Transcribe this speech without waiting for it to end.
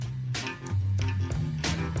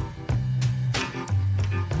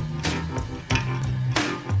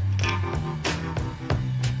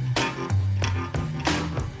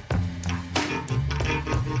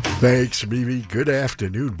Thanks, Mimi. Good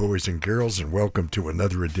afternoon, boys and girls, and welcome to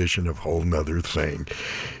another edition of Whole Nuther Thing.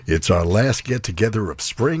 It's our last get-together of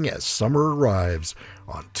spring as summer arrives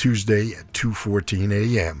on Tuesday at 2:14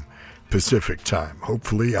 a.m. Pacific time.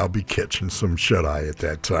 Hopefully, I'll be catching some shut-eye at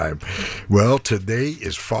that time. Well, today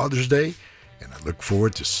is Father's Day, and I look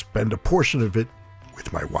forward to spend a portion of it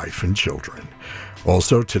with my wife and children.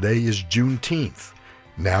 Also, today is Juneteenth,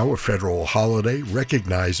 now a federal holiday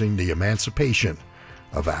recognizing the emancipation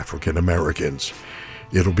of African Americans.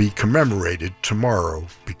 It'll be commemorated tomorrow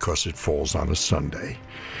because it falls on a Sunday.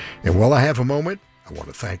 And while I have a moment, I want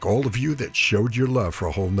to thank all of you that showed your love for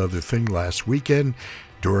A Whole Nuther Thing last weekend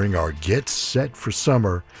during our Get Set for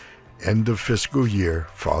Summer end of fiscal year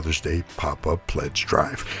Father's Day pop-up pledge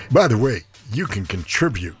drive. By the way, you can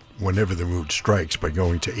contribute whenever the mood strikes by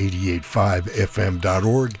going to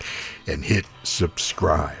 885fm.org and hit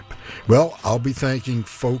subscribe. Well, I'll be thanking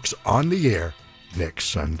folks on the air next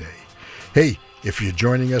Sunday. Hey, if you're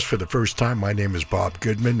joining us for the first time, my name is Bob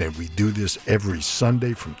Goodman, and we do this every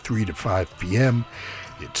Sunday from 3 to 5 p.m.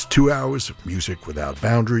 It's 2 hours of music without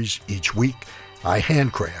boundaries. Each week, I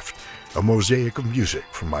handcraft a mosaic of music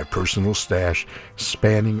from my personal stash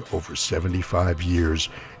spanning over 75 years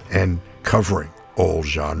and covering all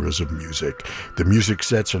genres of music. The music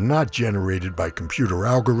sets are not generated by computer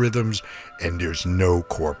algorithms, and there's no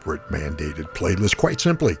corporate mandated playlist. Quite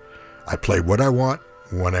simply, I play what I want,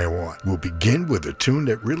 when I want. We'll begin with a tune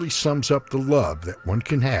that really sums up the love that one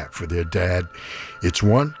can have for their dad. It's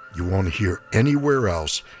one you won't hear anywhere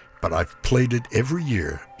else, but I've played it every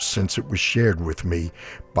year since it was shared with me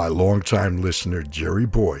by longtime listener Jerry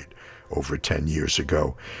Boyd over 10 years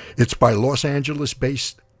ago. It's by Los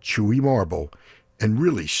Angeles-based Chewy Marble and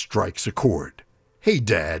really strikes a chord. Hey,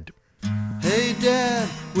 Dad. Hey Dad,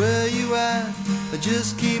 where you at? I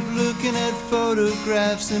just keep looking at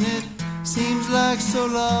photographs and it seems like so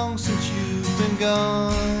long since you've been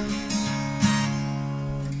gone.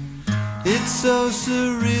 It's so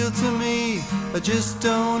surreal to me, I just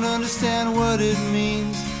don't understand what it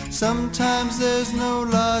means. Sometimes there's no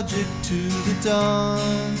logic to the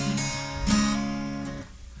dawn.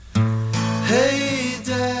 Hey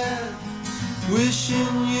Dad,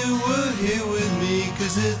 wishing you were here with me,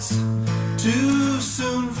 'cause it's too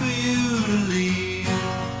soon for you to leave.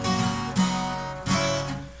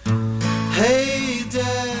 Hey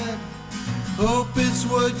Dad, hope it's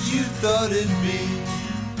what you thought it'd be.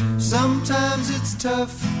 Sometimes it's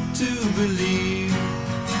tough to believe.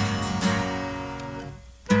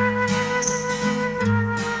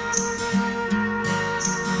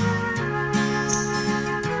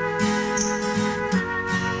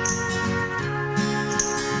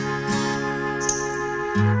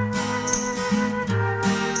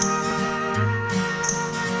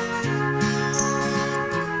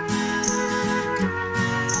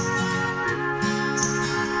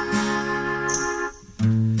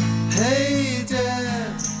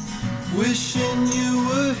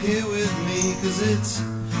 It's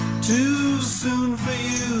too soon for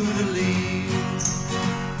you to leave.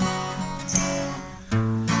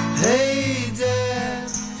 Hey Dad,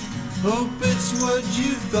 hope it's what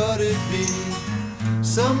you thought it'd be.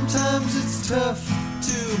 Sometimes it's tough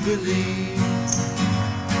to believe.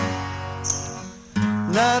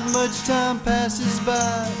 Not much time passes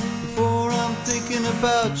by before I'm thinking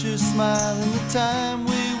about your smile and the time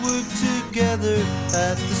we worked together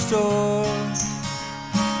at the store.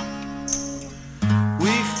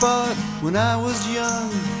 Fought when I was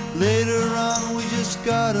young, later on we just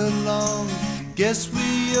got along. Guess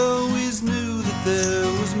we always knew that there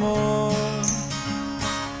was more.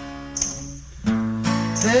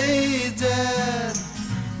 Hey Dad,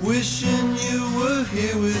 wishing you were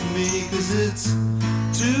here with me, 'cause it's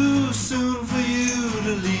too soon for you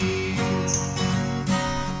to leave.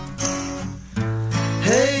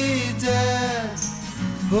 Hey Dad,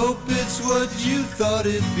 hope it's what you thought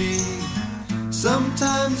it'd be.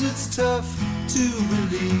 Sometimes it's tough to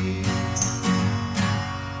believe.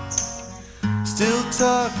 Still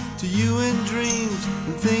talk to you in dreams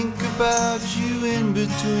and think about you in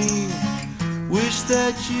between. Wish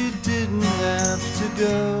that you didn't have to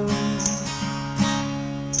go.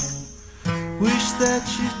 Wish that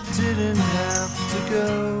you didn't have to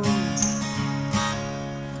go.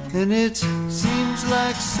 And it seems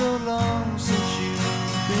like so long since you've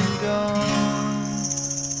been gone.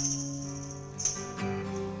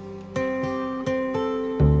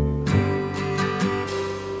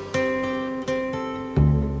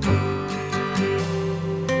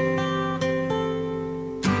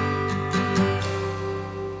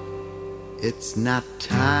 It's not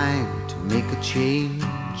time to make a change.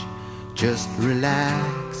 Just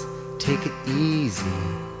relax, take it easy.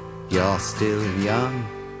 You're still young,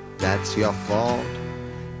 that's your fault.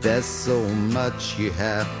 There's so much you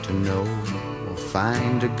have to know.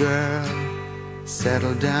 Find a girl,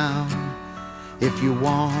 settle down. If you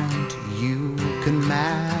want, you can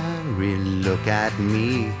marry. Look at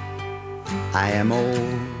me, I am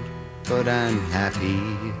old, but I'm happy.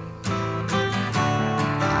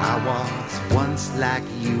 I was once like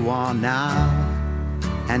you are now,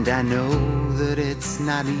 and I know that it's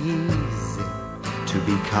not easy to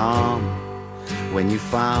be calm when you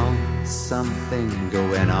found something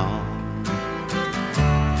going on.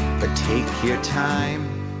 But take your time,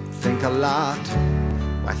 think a lot.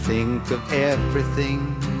 Why, think of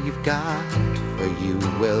everything you've got, for you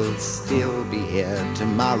will still be here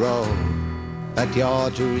tomorrow, but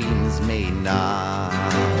your dreams may not.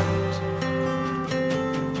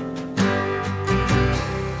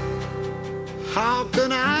 How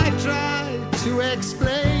can I try to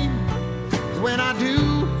explain? When I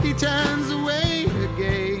do, he turns away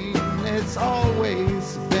again. It's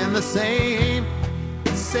always been the same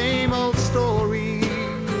old story.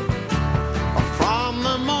 From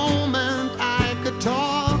the moment I could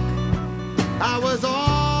talk, I was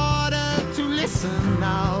ordered to listen.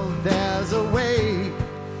 Now there's a way,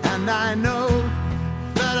 and I know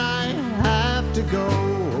that I have to go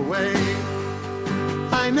away.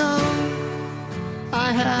 I know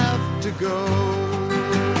I have to go.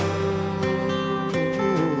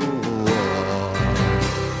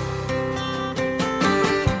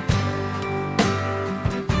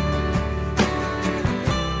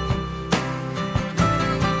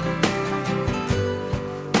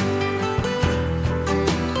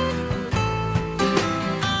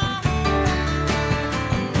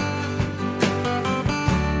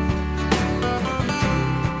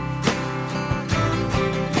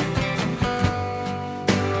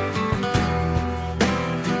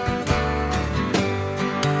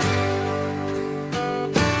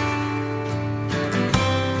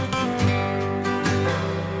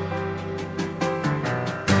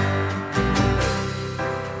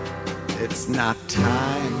 Not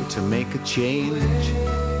time to make a change.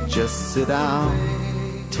 Just sit down,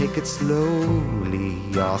 take it slowly.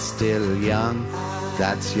 You're still young,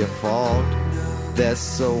 that's your fault. There's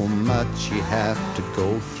so much you have to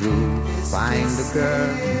go through. Find a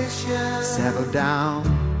girl, settle down.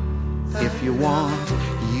 If you want,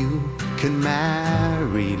 you can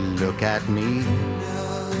marry. Look at me,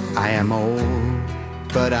 I am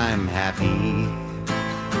old, but I'm happy.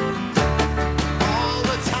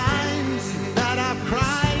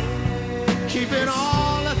 Keeping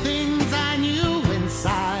all the things I knew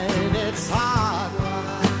inside. It's hard,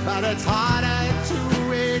 but it's harder to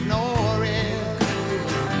ignore it.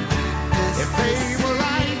 If they were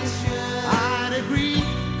right, I'd agree,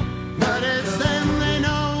 but it's them they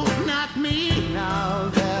know, not me. Now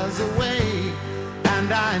there's a way,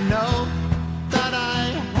 and I know that I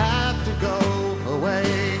have to go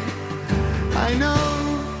away. I know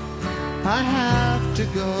I have to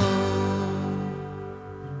go.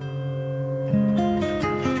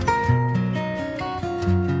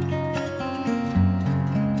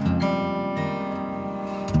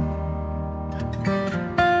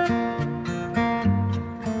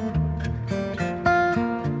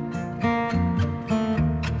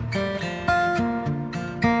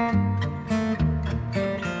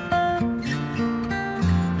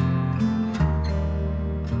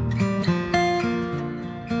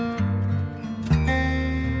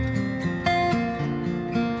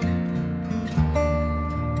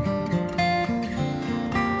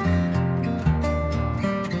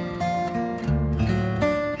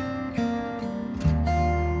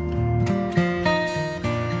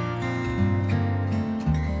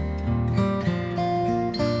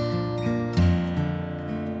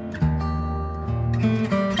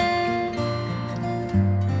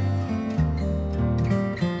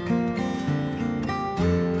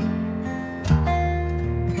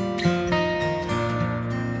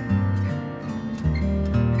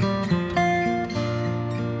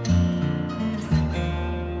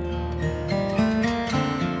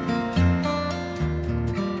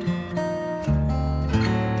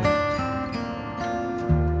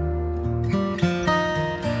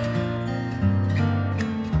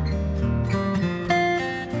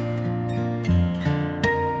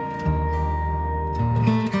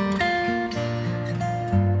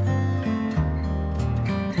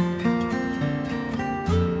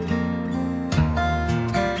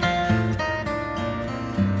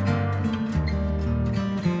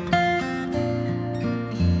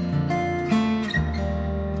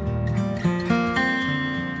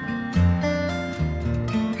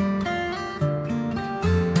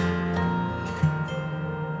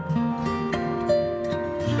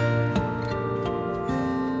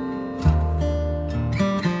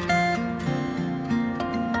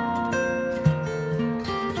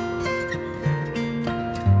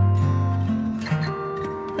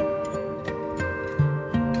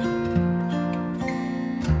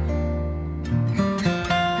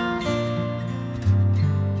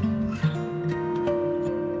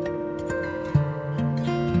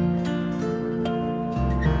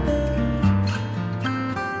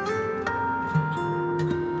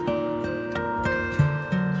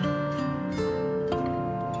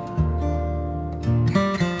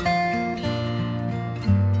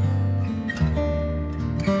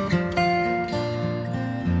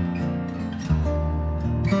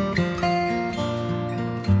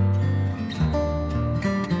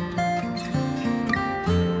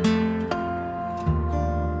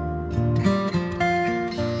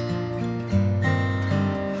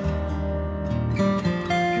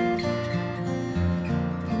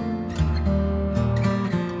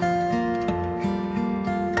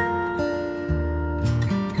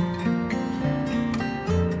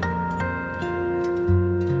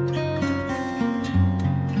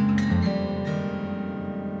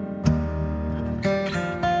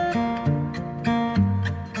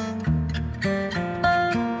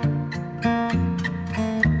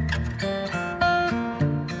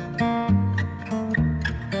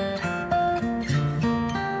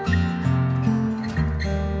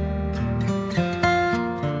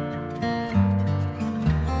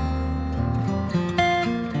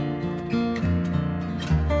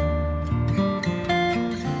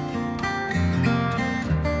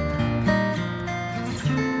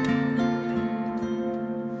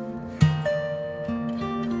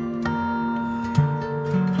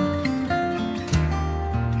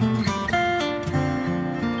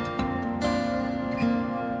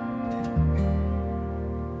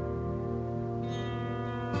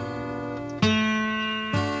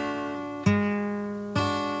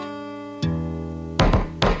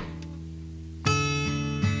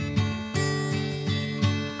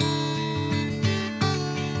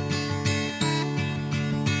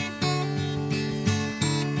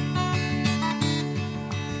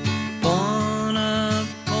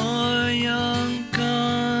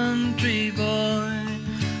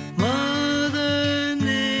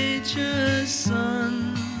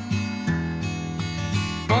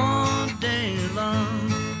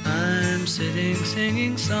 sitting,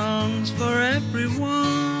 singing songs for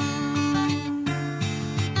everyone.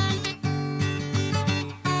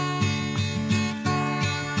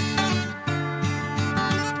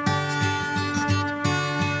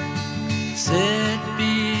 Sit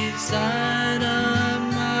beside a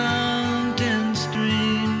mountain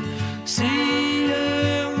stream, see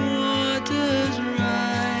her waters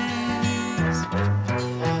rise.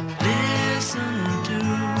 Listen to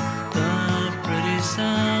the pretty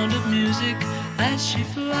sound of music as she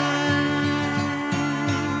flies.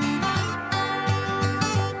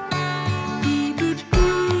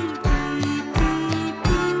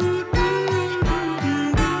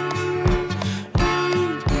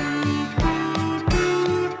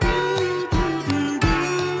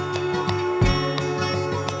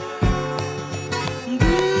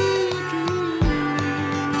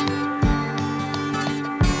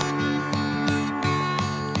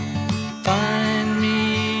 Find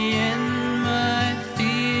me in my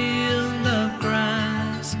field of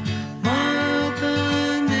grass,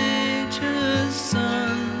 Mother Nature's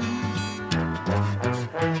son.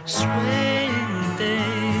 Swaying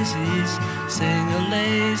daisies sing a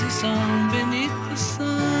lazy song beneath the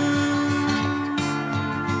sun.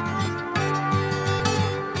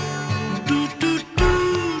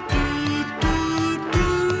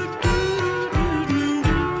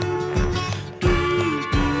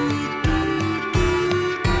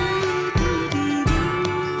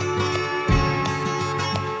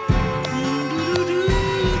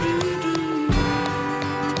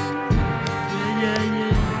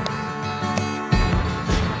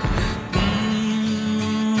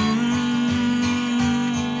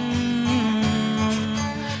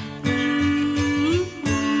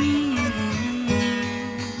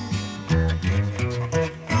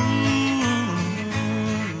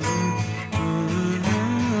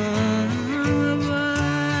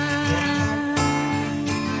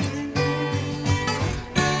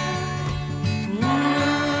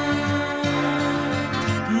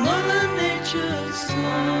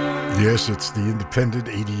 Yes, it's the independent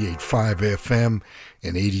 88.5 FM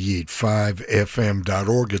and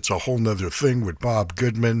 88.5fm.org. It's a whole nother thing with Bob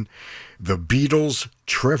Goodman, the Beatles,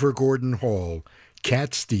 Trevor Gordon Hall,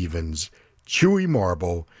 Cat Stevens, Chewy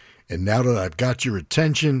Marble, and now that I've got your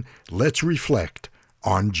attention, let's reflect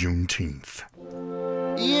on Juneteenth.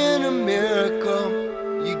 In America,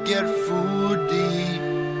 you get food to eat.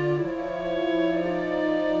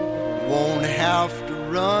 Won't have to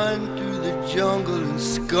run through the jungle and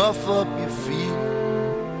scuff up your feet.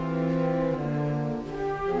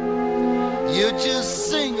 You just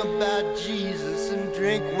sing about Jesus and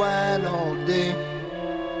drink wine all day.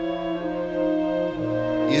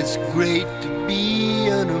 It's great to be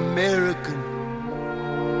an American.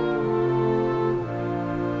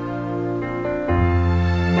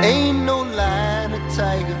 Ain't no lion or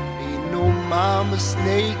tiger, ain't no mama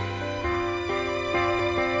snake.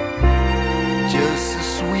 Just a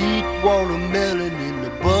sweet watermelon in the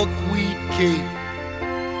buckwheat cake.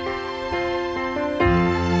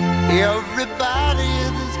 Everybody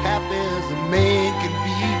is as happy as a man can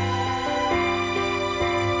be.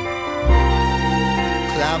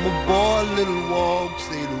 Climb aboard, little walk,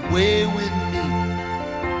 sail away with me.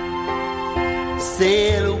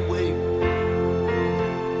 Sail away,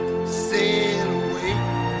 sail away.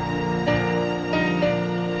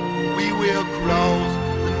 We will cross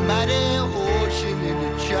the mighty ocean into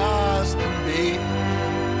Charleston Bay.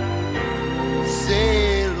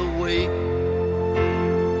 Sail away,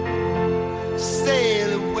 sail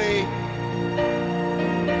away.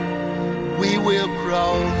 We will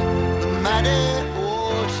cross the mighty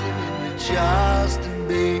ocean into Charleston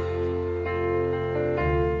Bay.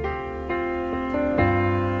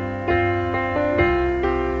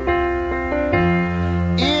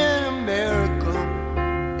 In America,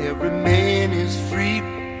 every man is free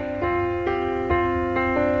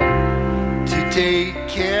to take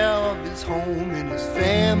care of his home and his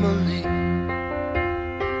family.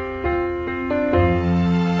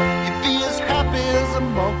 If he is happy as a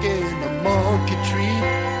monkey in a monkey tree,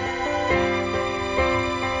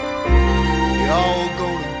 you're all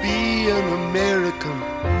gonna be an American.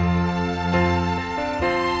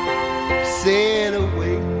 Sail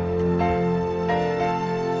away,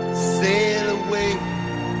 sail away.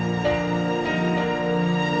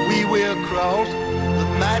 We will cross the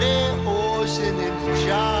mighty ocean into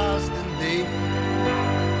Charleston Bay.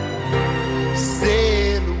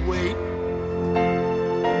 Sail away,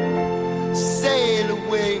 sail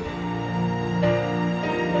away.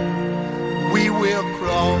 We will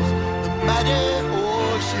cross the mighty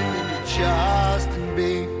ocean into Charleston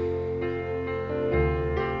Bay.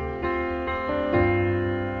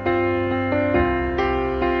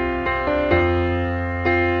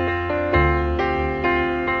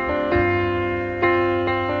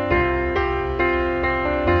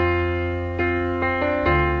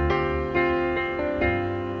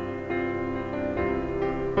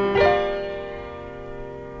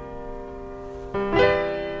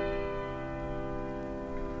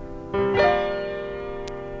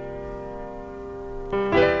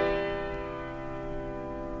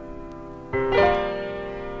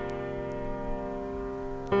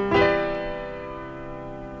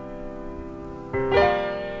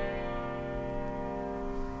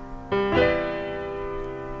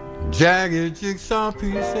 jagged jigsaw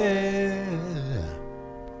pieces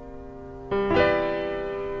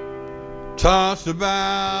tossed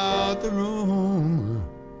about the room.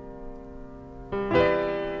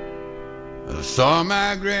 I saw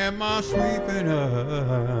my grandma sweeping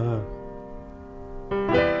up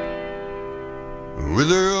with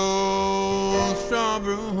her old straw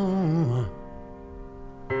broom.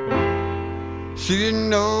 She didn't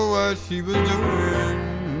know what she was doing.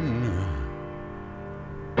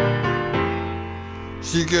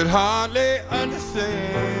 She could hardly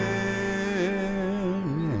understand.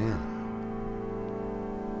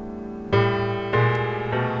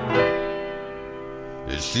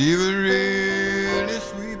 She was really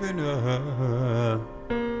sweeping up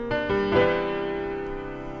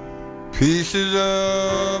pieces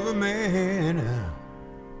of a man.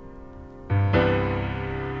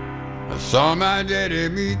 I saw my daddy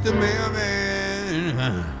meet the mailman,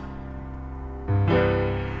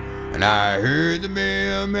 and I heard the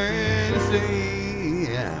mailman say,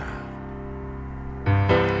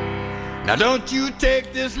 now don't you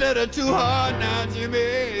take this letter too hard now,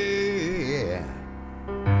 Jimmy.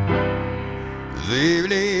 They've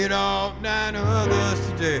laid off 9 others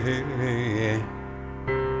today.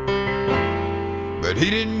 But he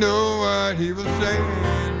didn't know what he was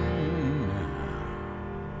saying.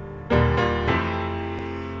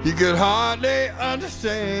 He could hardly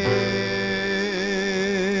understand.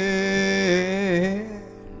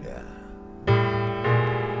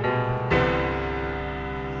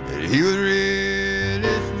 He was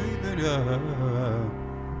really sweeping up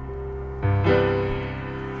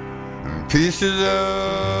pieces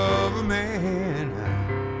of a man.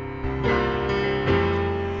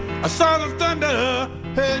 I saw the thunder,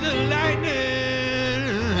 heard the lightning,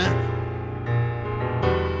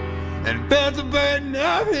 and felt the burden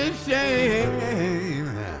of his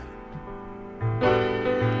shame.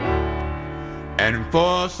 And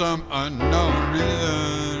for some unknown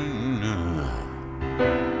reason,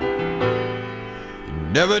 he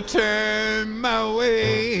never turned my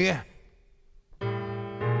way.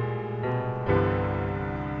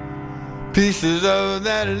 Pieces of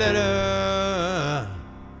that letter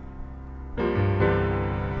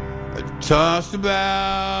tossed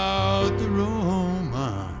about the room,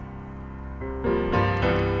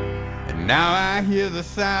 and now I hear the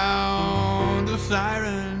sound of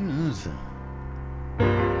sirens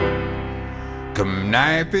come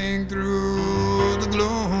knifing through the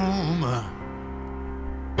gloom.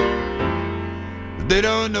 They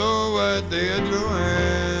don't know what they're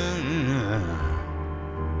doing.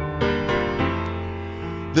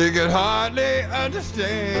 They could hardly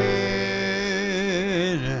understand.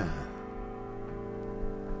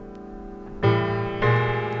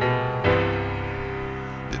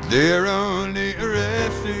 That they're only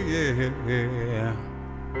arresting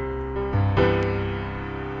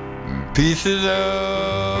pieces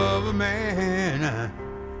of a man.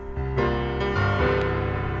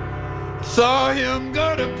 Saw him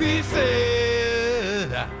go to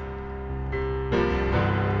pieces.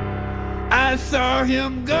 I saw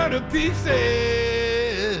him go to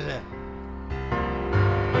pieces.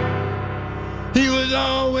 He was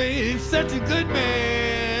always such a good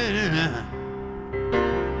man.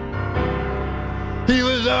 He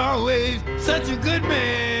was always such a good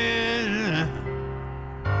man.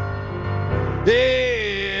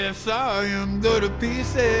 Yeah, I saw him go to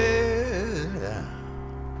pieces.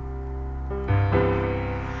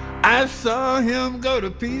 I saw him go to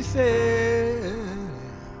pieces.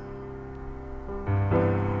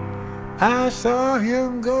 I saw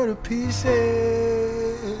him go to pieces.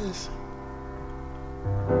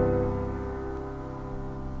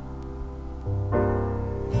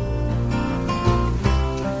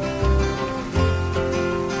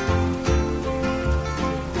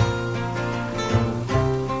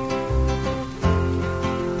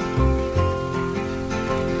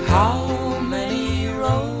 How many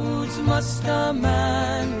roads must a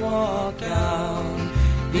man walk down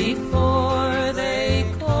before they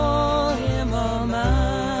call him a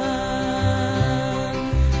man?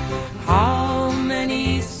 How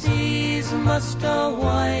many seas must a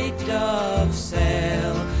white dove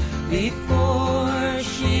sail before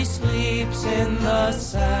she sleeps in the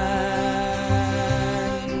sand?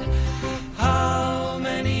 How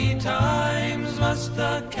many times must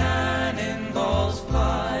the cannonballs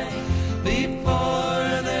fly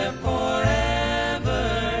before they're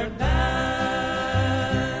forever banned?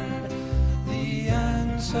 The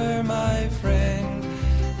answer, my friend,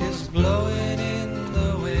 is blowing in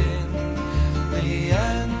the wind. The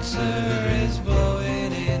answer is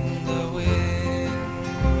blowing in the wind.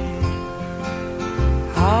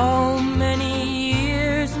 How many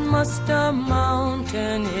years must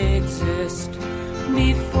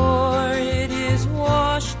before it is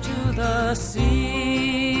washed to the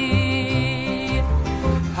sea.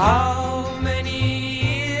 How many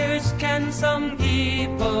years can some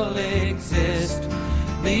people exist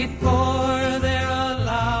before they're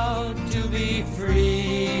allowed to be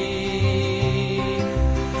free?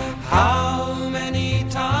 How many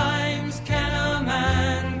times can a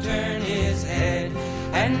man turn his head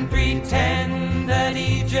and pretend that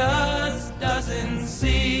he just doesn't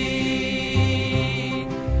see?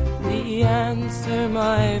 The answer,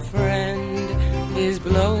 my friend, is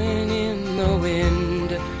blowing in the wind.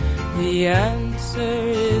 The answer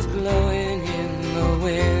is blowing in the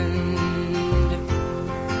wind.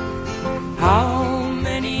 How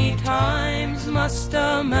many times must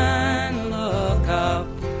a man look up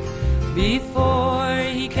before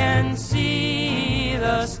he can see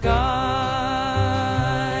the sky?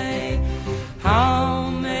 How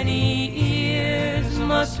many ears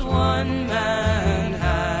must one man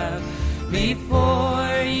have before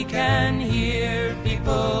he can hear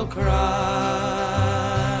people cry?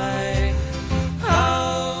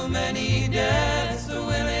 How many deaths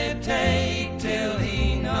will it take till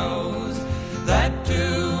he knows that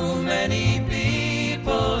too many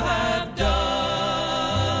people have died?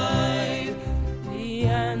 The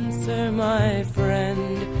answer, my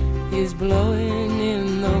friend, is blowing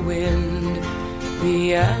in the wind.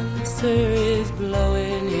 The answer is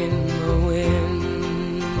blowing in the wind.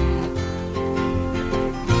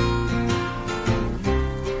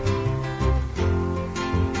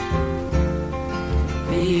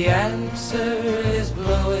 The answer is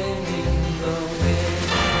blowing in the wind.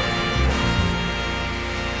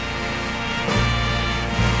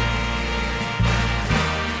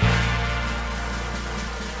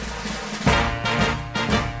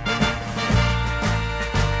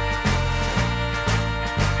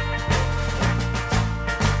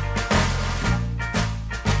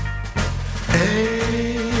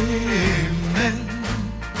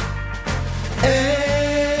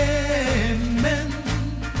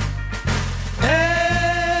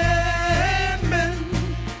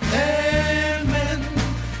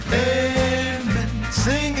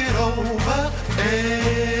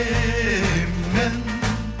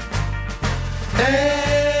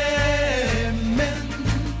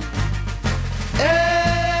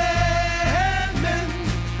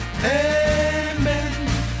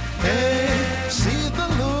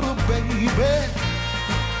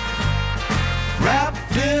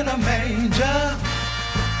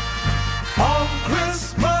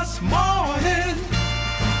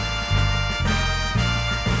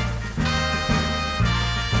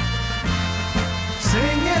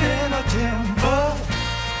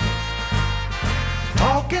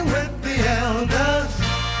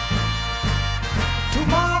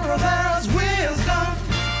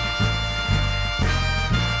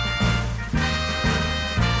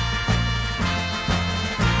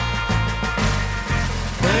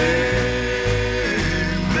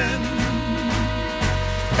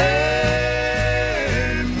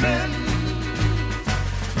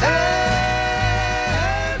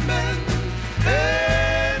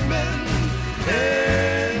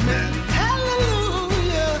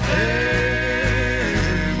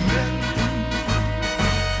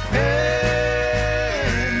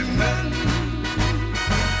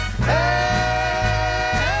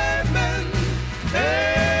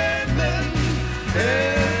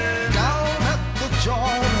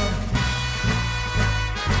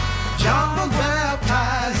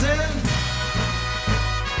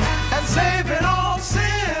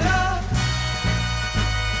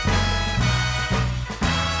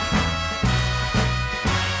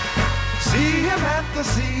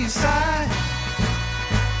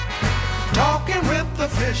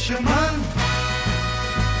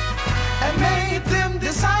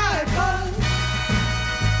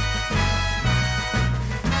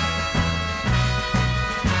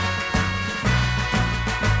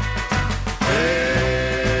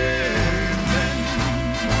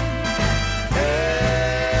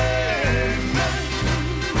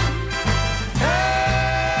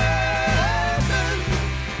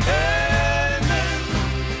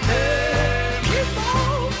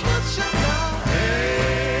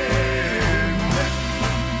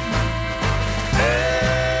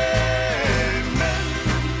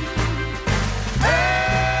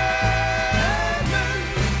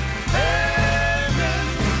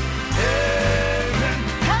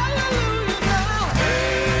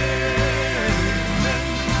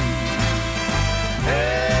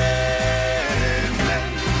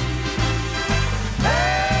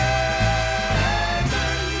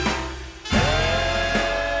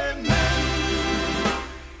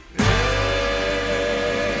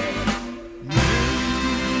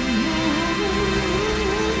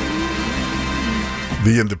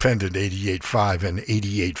 The Independent 88.5 and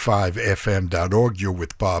 88.5fm.org. You're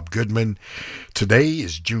with Bob Goodman. Today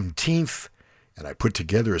is Juneteenth, and I put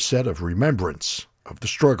together a set of remembrance of the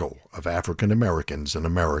struggle of African Americans in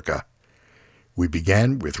America. We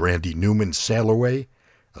began with Randy Newman's Sail Away,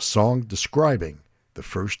 a song describing the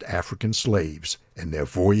first African slaves and their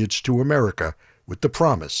voyage to America with the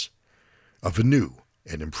promise of a new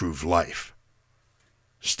and improved life,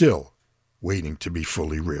 still waiting to be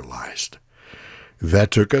fully realized.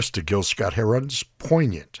 That took us to Gil Scott Heron's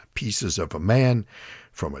poignant Pieces of a Man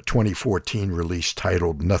from a 2014 release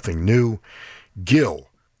titled Nothing New. Gil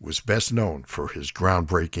was best known for his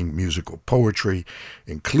groundbreaking musical poetry,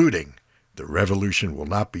 including The Revolution Will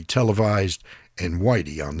Not Be Televised and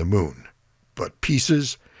Whitey on the Moon. But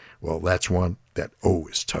Pieces, well, that's one that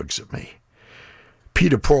always tugs at me.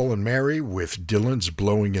 Peter, Paul, and Mary with Dylan's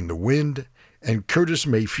Blowing in the Wind, and Curtis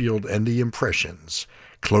Mayfield and the Impressions,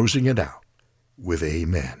 closing it out with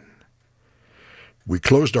Amen. We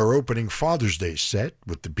closed our opening Father's Day set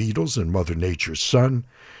with the Beatles and Mother Nature's Son,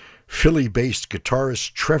 Philly-based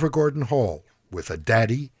guitarist Trevor Gordon Hall with A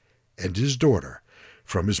Daddy and His Daughter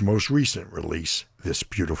from his most recent release, This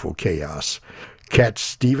Beautiful Chaos, Cat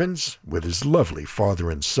Stevens with his lovely Father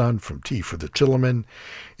and Son from Tea for the Tillerman,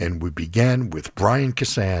 and we began with Brian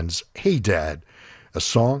Cassan's Hey Dad, a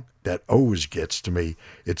song that always gets to me.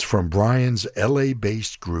 It's from Brian's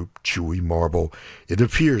LA-based group, Chewy Marble. It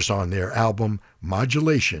appears on their album,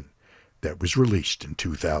 Modulation, that was released in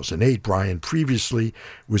 2008. Brian previously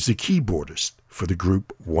was the keyboardist for the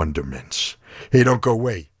group Wondermints. Hey, don't go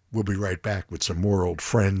away. We'll be right back with some more old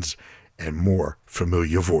friends and more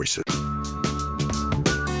familiar voices.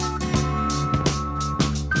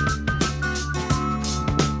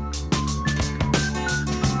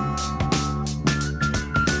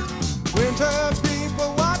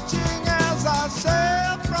 People watching as I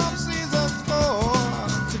sail from seasons four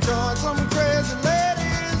to join some crazy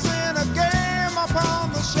ladies in a game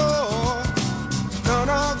upon the shore. None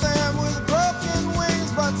of them with broken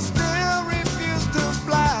wings, but still refuse to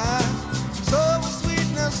fly. So with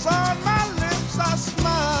sweetness on my lips, I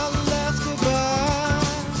smile and ask goodbye.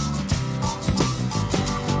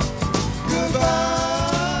 Goodbye.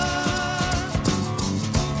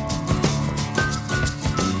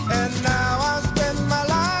 And now I spend my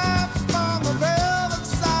life on the velvet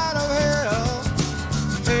side of hell,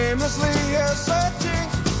 aimlessly here searching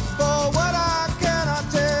for what I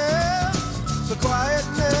cannot tell. The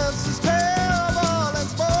quietness is terrible,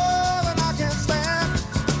 it's more than I can stand,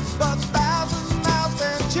 but thousands now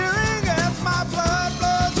stand cheering as my blood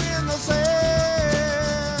flows in the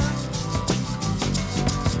sand.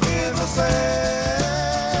 In the sand.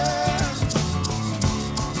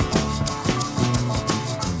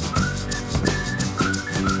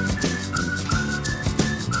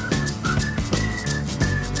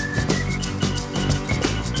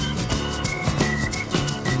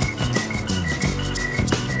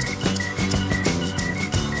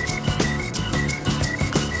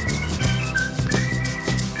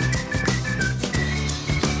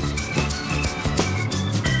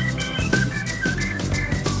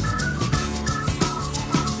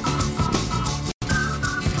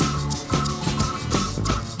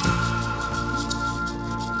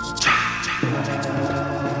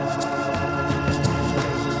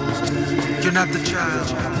 You're not the child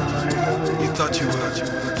you thought you were.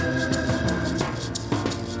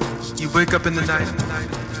 You wake up in the night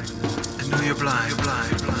and know you're blind.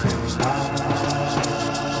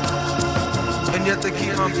 And yet they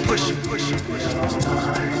keep on pushing,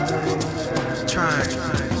 trying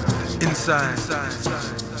inside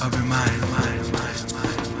of your mind.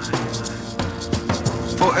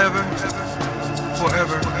 Forever,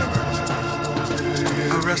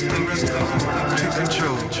 arresting to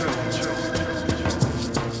control.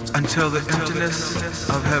 Until the emptiness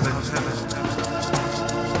of heaven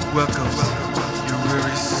welcomes your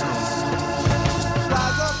weary soul.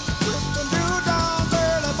 Rise up with the new dawn,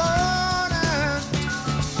 early morning.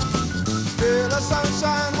 Feel the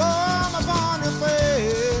sunshine warm upon your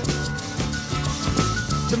face.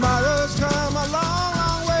 Tomorrow's come a long,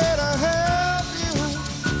 long way to help you.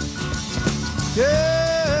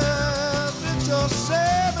 Yes, it's your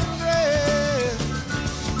saving grace.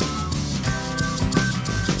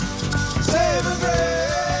 Saving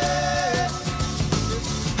grace.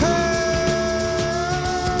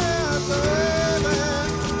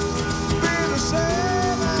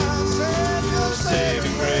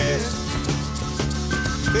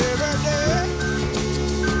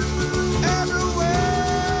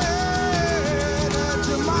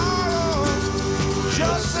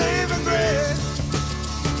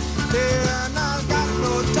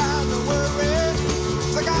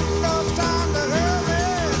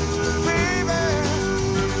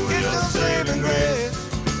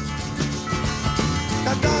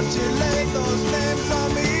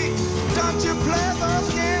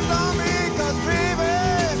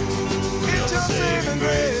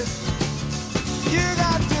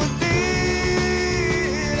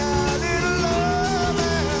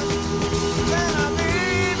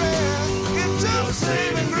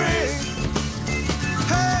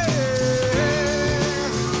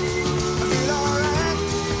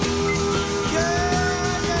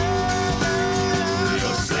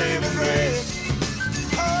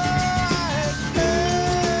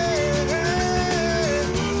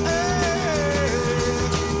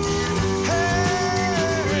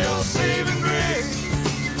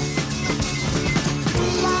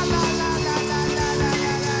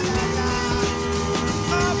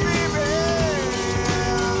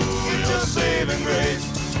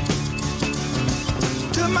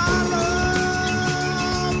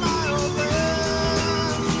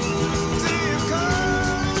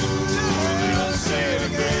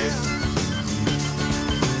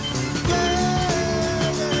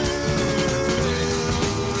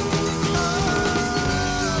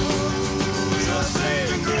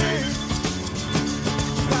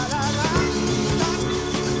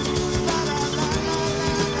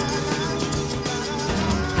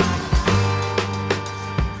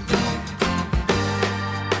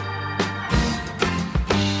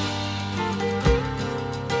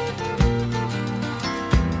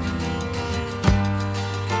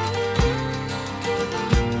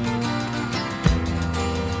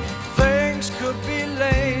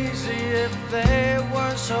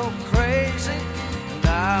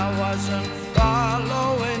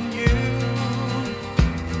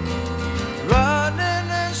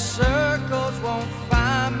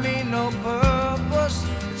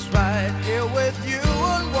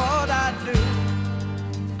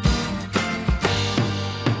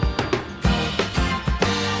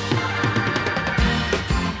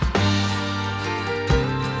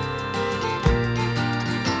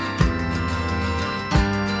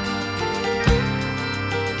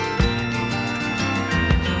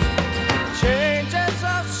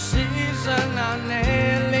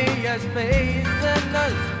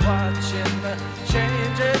 watching the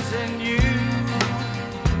changes in you.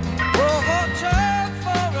 Oh, turn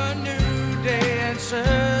for a new day in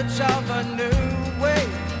search of a new way.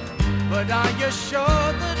 But are you sure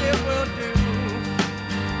that it will do?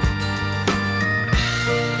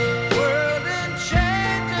 World in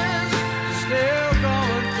changes, still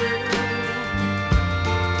going through.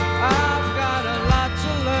 I've got a lot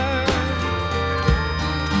to learn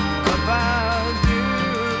about you.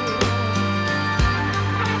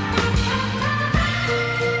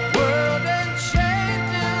 World in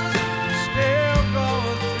changes, still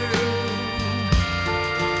going through.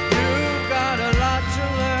 You've got a lot to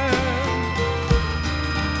learn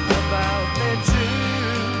about me too.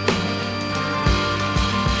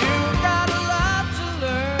 You've got a lot to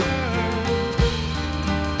learn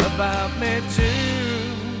about me too.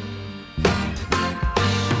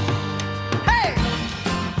 Hey!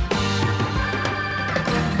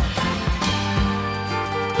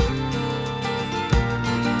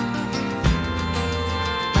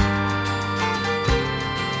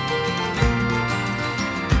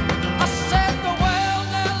 I said the world,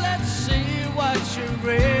 now let's see what you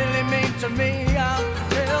really mean to me. I'll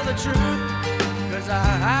tell the truth, 'cause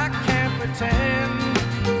I can't pretend.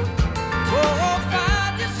 Oh,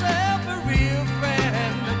 find yourself a real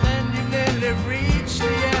friend, and then you nearly reach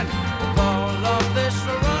the end of all of this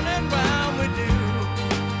running round we do.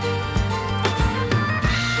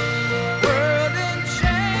 World in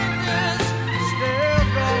changes, still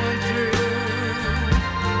going through.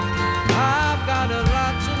 I've got a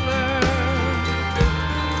lot to learn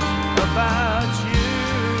about you.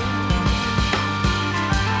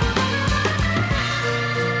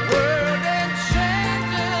 World in changes.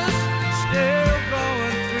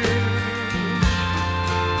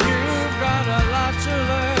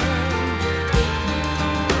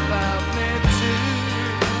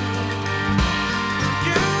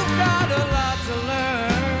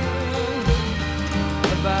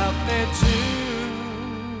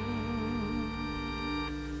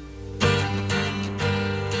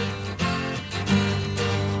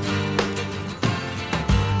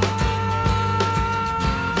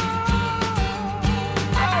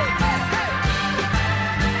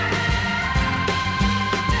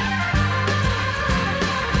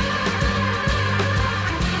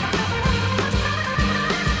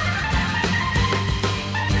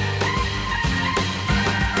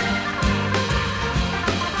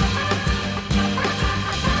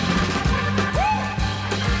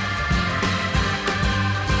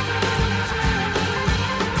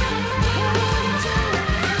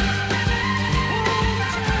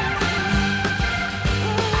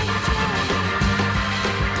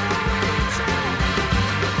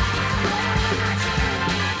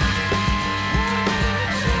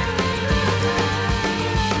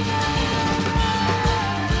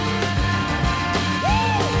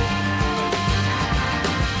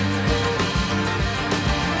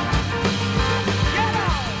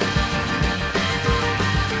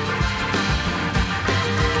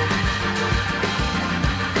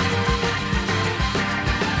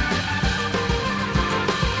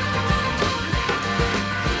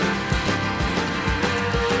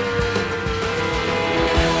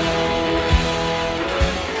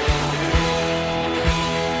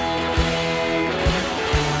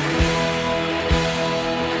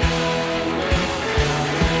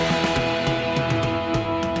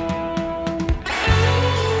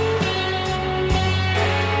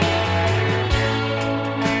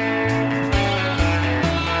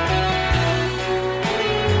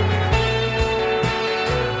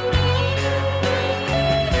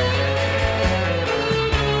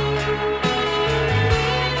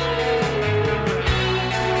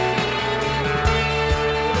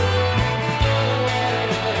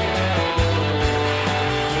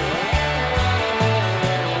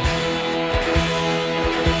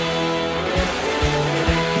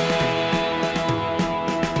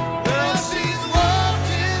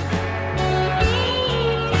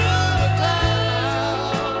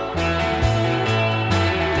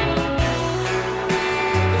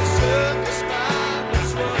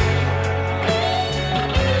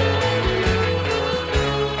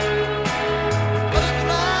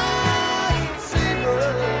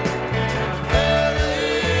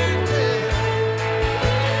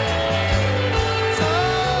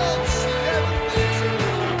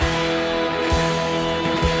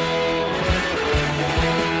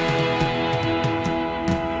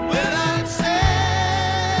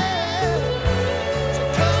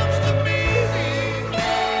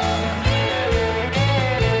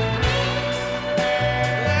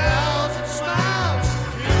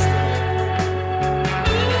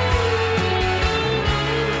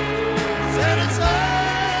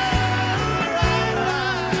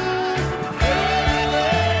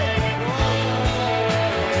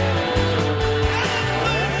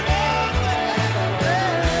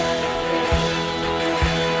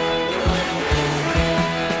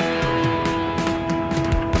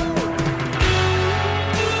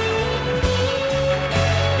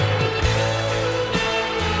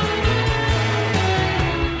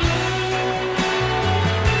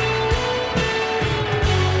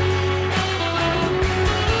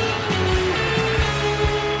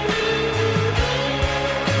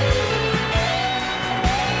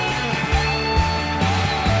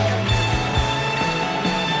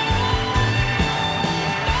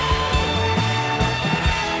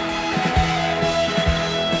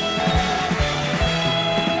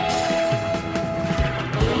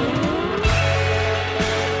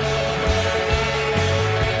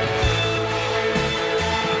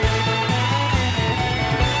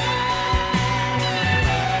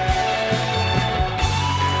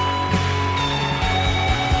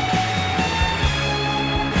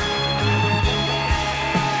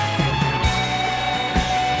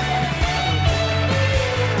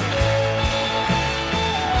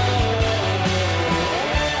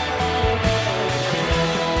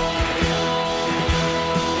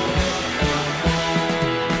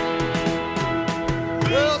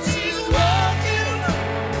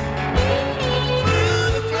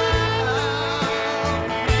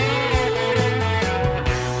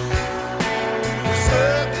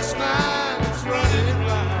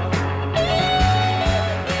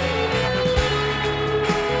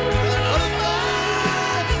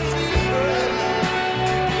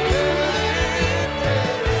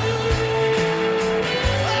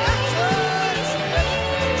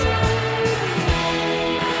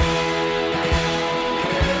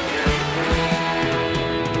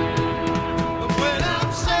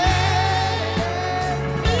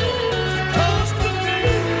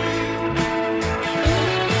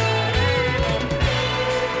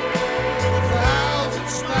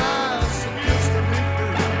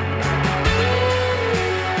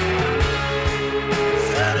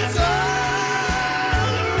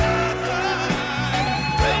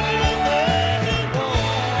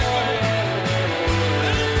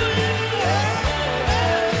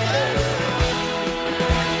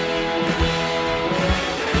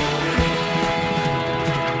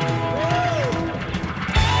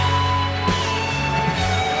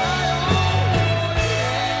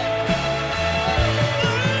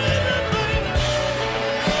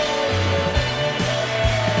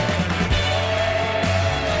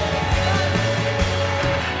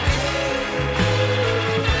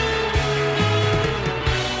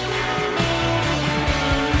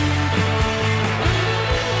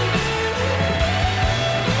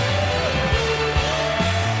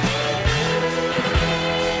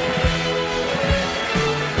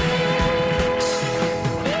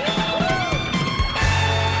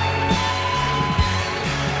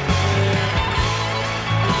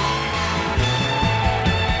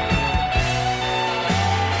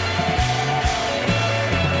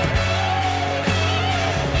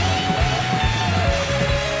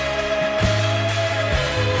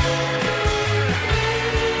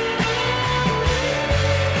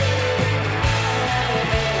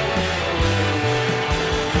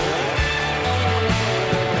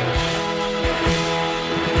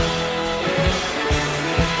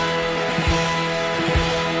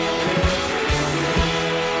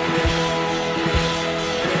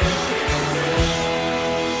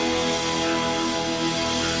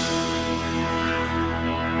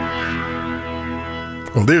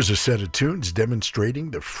 Well, there's a set of tunes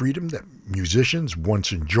demonstrating the freedom that musicians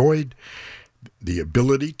once enjoyed, the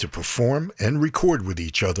ability to perform and record with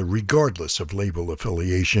each other regardless of label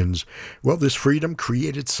affiliations. Well, this freedom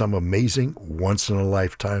created some amazing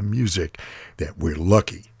once-in-a-lifetime music that we're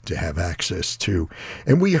lucky to have access to.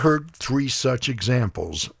 And we heard three such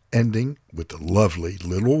examples, ending with the lovely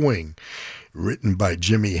Little Wing, written by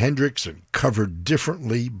Jimi Hendrix and covered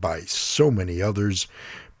differently by so many others.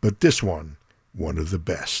 But this one of the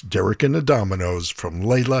best, Derek and the Dominos from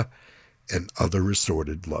Layla and Other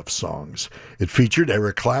Assorted Love Songs. It featured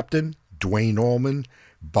Eric Clapton, Duane Allman,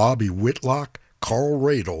 Bobby Whitlock, Carl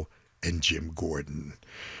Radle, and Jim Gordon.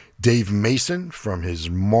 Dave Mason from his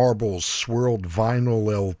Marble Swirled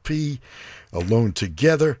Vinyl LP, Alone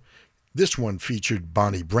Together. This one featured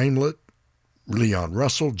Bonnie Brainlet, Leon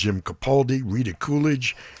Russell, Jim Capaldi, Rita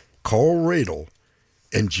Coolidge, Carl Radle,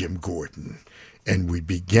 and Jim Gordon. And we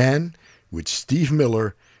began with Steve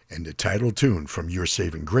Miller and the title tune from Your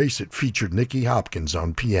Saving Grace. It featured Nicky Hopkins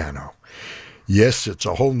on piano. Yes, it's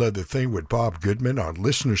a whole nother thing with Bob Goodman on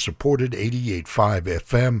listener-supported 88.5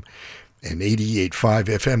 FM and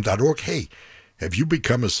 88.5fm.org. Hey, have you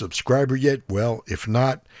become a subscriber yet? Well, if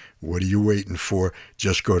not, what are you waiting for?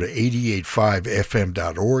 Just go to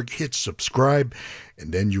 88.5fm.org, hit subscribe,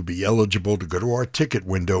 and then you'll be eligible to go to our ticket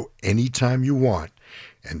window anytime you want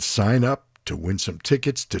and sign up to win some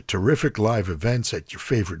tickets to terrific live events at your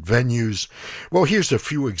favorite venues. Well, here's a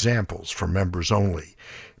few examples for members only.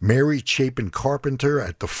 Mary Chapin Carpenter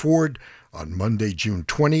at the Ford on Monday, June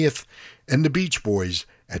 20th, and the Beach Boys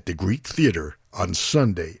at the Greek Theater on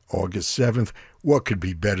Sunday, August 7th. What could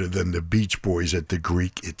be better than the Beach Boys at the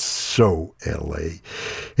Greek? It's so L.A.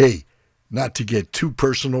 Hey, not to get too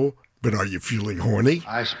personal, but are you feeling horny?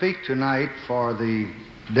 I speak tonight for the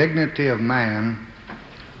dignity of man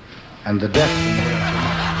and the destiny of humanity.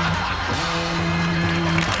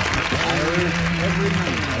 I urge every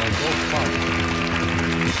member of both parties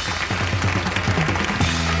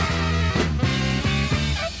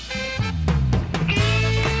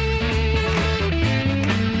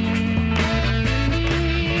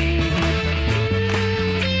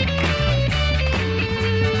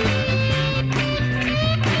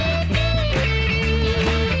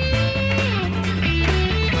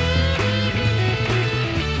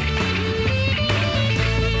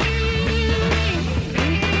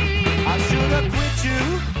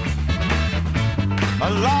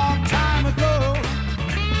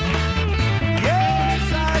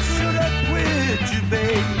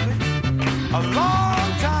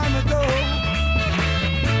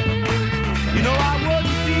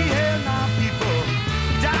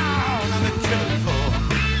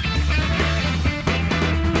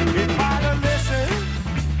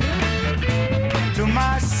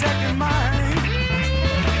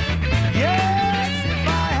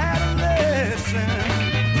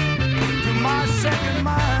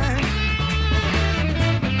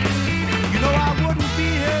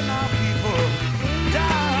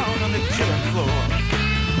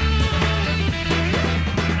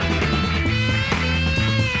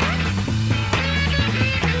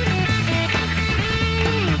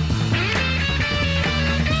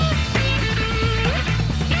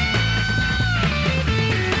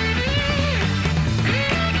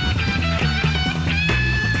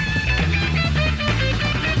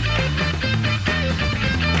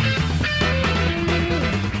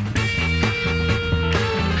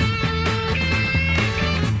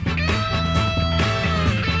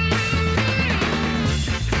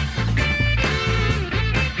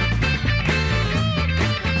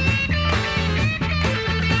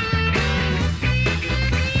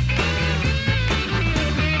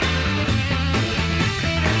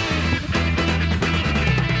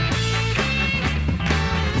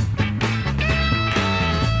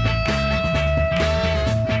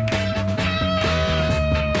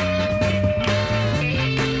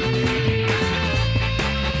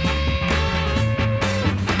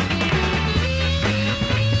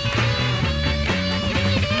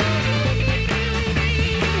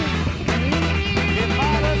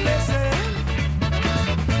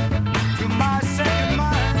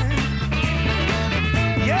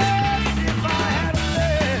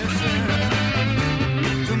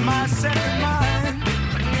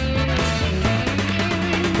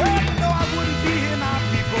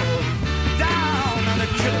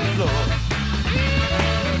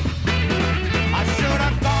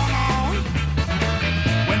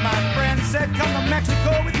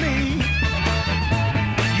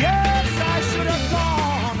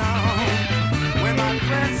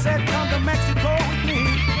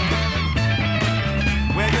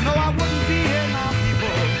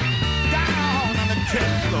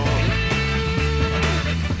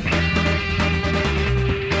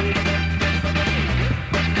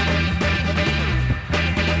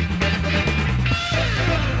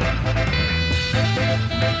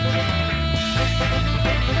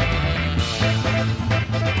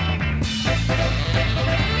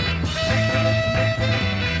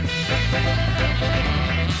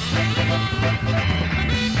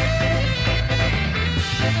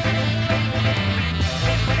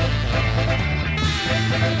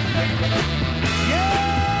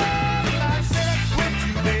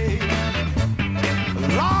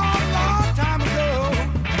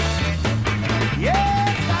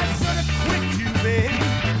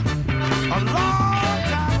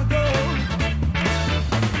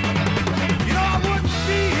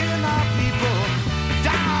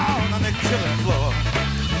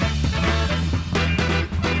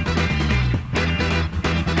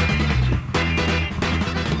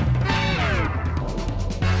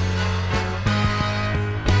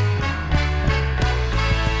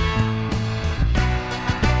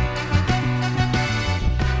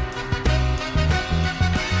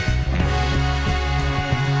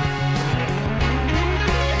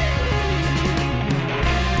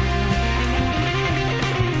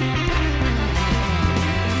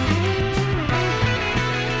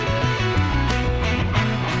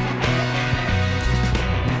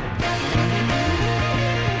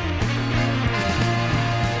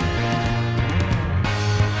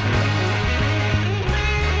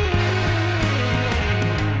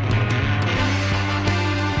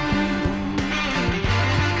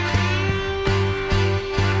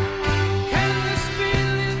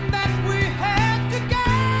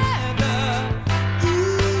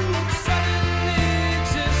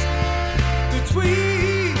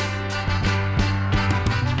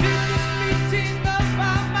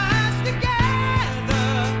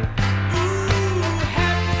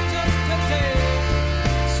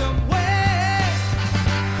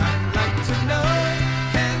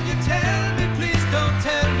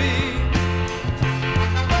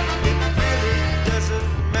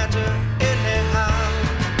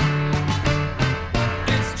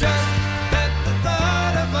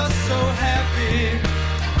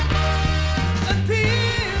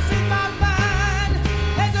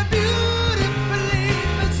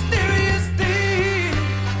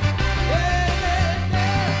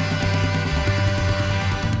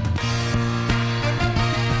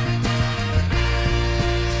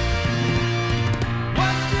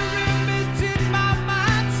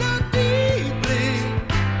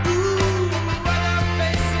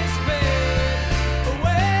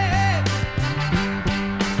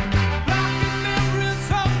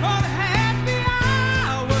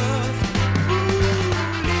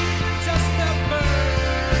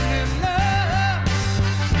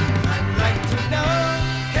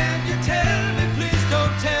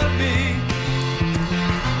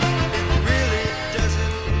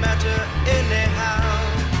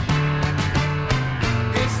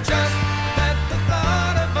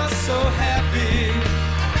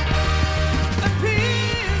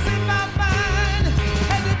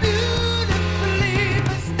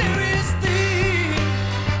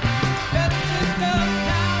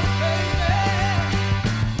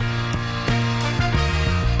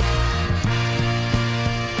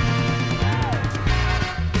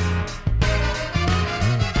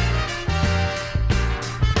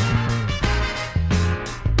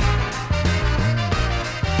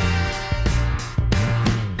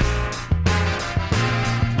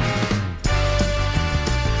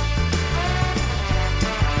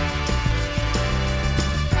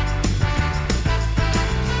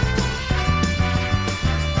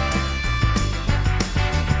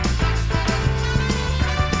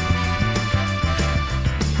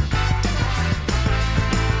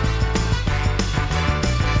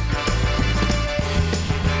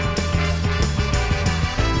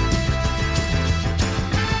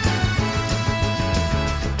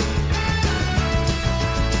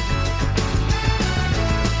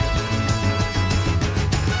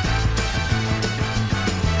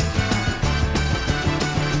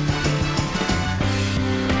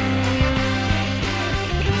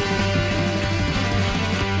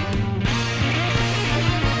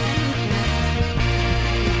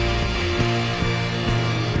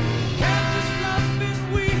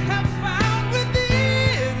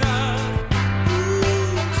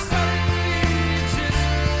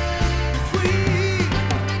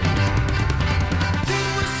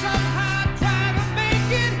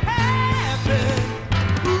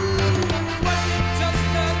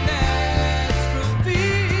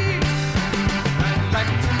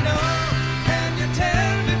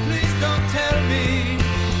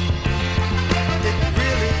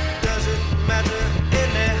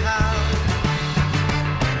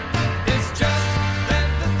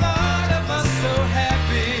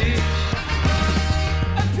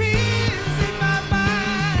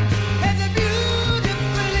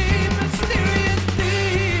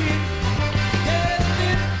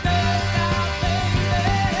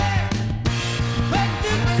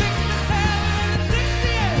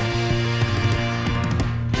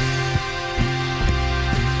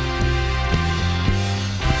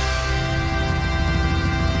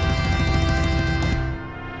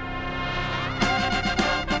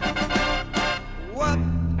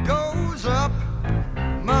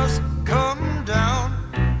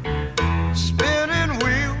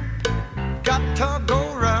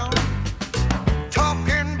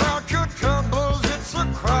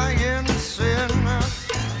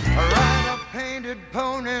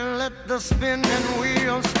pony, let the spinning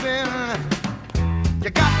wheel spin. You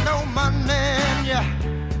got no money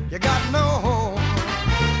and you got no home.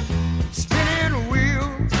 Spinning wheel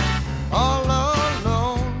all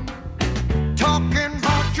alone. Talking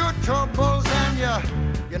about your troubles and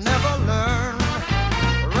you never learn.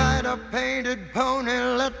 Ride a painted pony,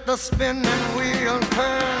 let the spinning wheel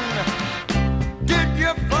turn. Did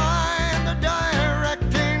you find the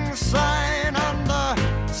directing sign on the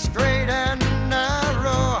straight and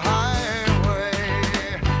narrow highway?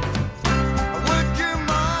 Would you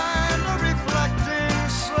mind the reflecting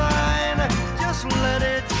sign? Just let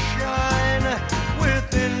it shine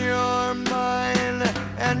within your mind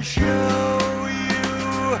and show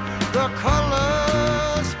you the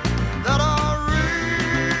colors that are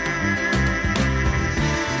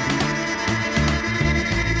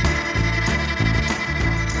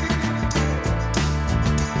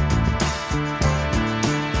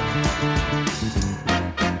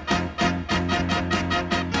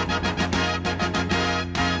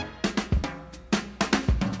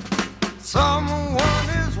someone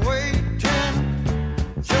is waiting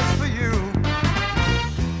just for you.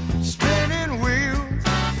 Spinning wheel,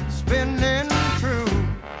 spinning true.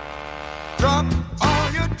 Drop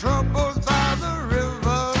all your troubles by the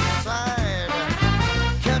riverside.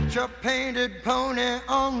 Catch a painted pony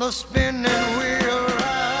on the spinning wheel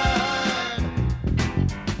ride.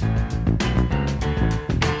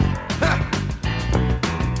 Ha!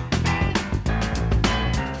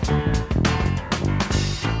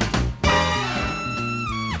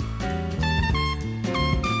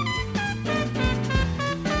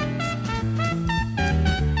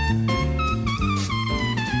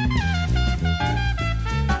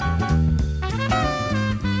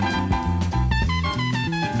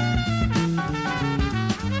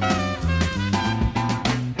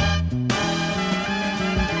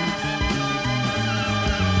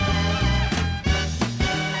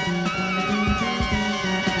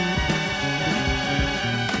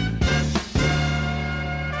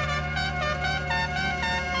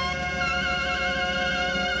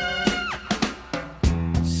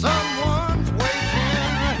 Someone's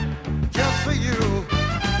waiting just for you.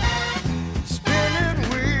 Spinning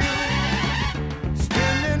wheel,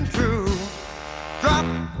 spinning true. Drop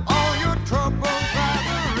all your troubles by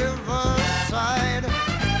the riverside.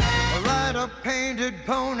 Ride a painted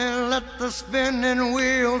pony, let the spinning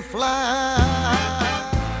wheel fly.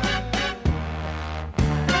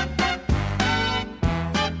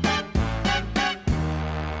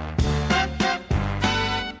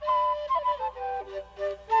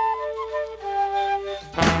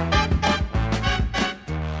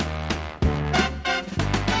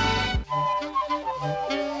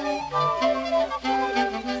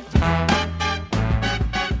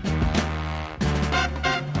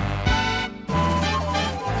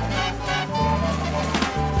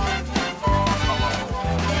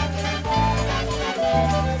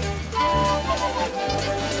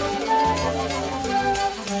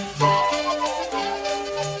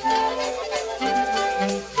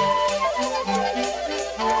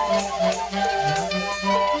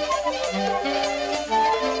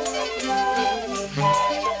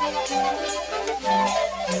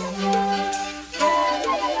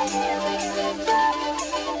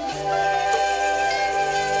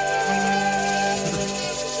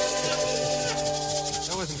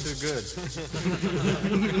 That wasn't too good.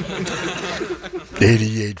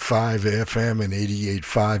 88.5 FM and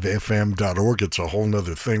 88.5fm.org. It's a whole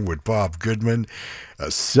nother thing with Bob Goodman.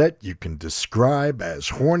 A set you can describe as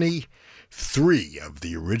horny. 3 of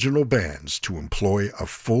the original bands to employ a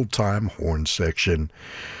full-time horn section.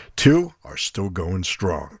 2 are still going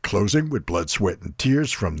strong, closing with Blood, Sweat, and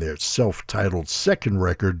Tears from their self-titled second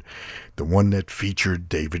record, the one that featured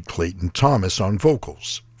David Clayton Thomas on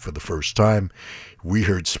vocals. For the first time, we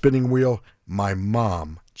heard Spinning Wheel. My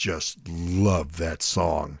mom just loved that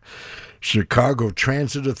song. Chicago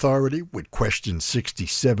Transit Authority with Question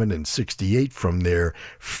 67 and 68 from their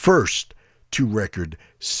first 2-record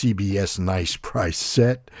CBS Nice Price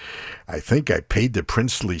set. I think I paid the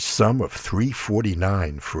princely sum of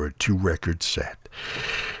 $3.49 for a 2-record set.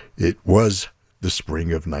 It was the spring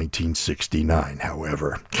of 1969,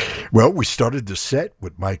 however. Well, we started the set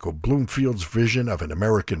with Michael Bloomfield's vision of an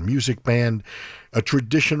American music band, a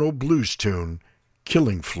traditional blues tune,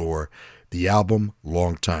 Killing Floor. The album,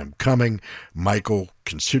 long time coming. Michael,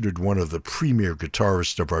 considered one of the premier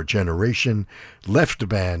guitarists of our generation, left the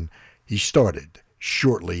band. He started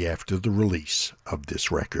shortly after the release of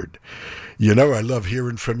this record. You know, I love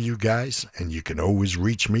hearing from you guys, and you can always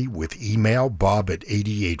reach me with email,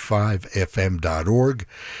 bob@885fm.org,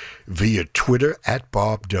 via Twitter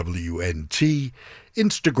 @BobWNT,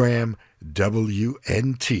 Instagram,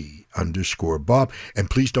 WNT_Bob. And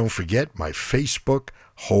please don't forget my Facebook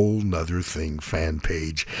Whole Nuther Thing fan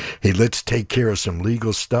page. Hey, let's take care of some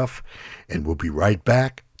legal stuff, and we'll be right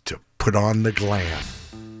back to put on the glam.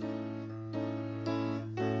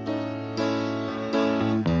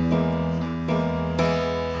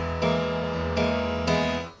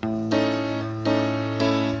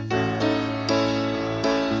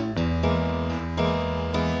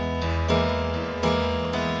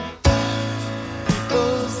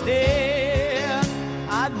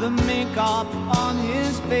 On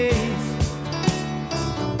his face,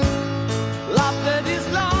 laughed at his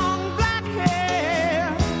long black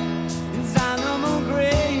hair, his animal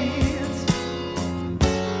grace.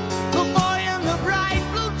 The boy in the bright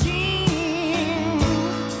blue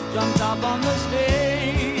jeans jumped up on the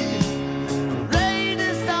stage, played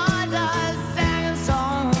his stardust, sang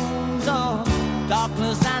songs of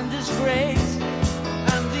darkness and disgrace,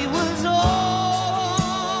 and he was all.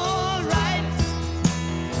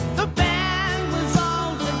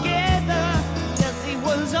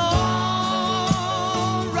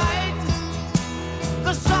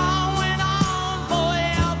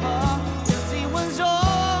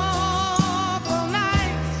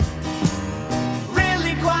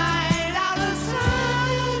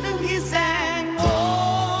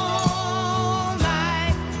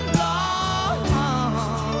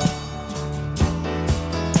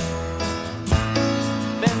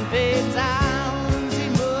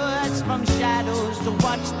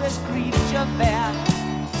 This creature fair,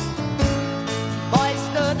 boys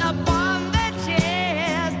stood upon their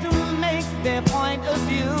chairs to make their point of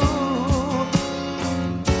view.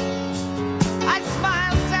 I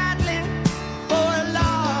smiled sadly for a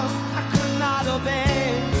love I could not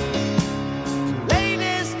obey.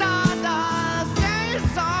 Lady Stardust sang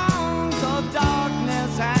songs of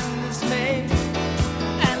darkness and dismay,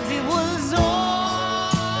 and it was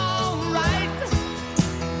all right.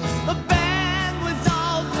 The band was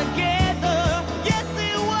all together, yes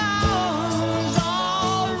it was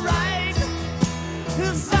all right.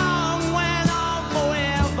 The song went on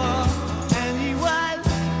forever, and he was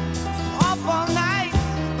up all night.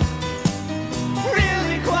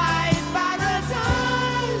 Really quiet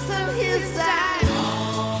paradise, and he sang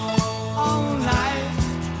all night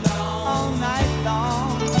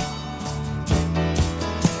long.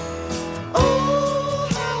 Oh,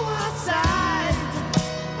 how I sighed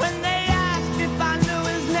when they asked if I knew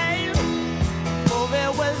his name. Oh,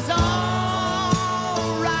 it was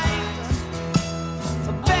all right.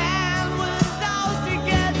 The band was all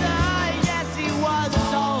together, yes, he was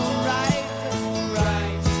all right.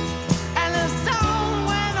 And the song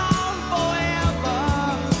went on forever.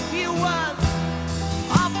 He was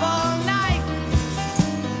up all night.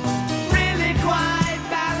 Really quiet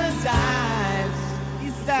paradise. He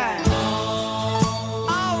sang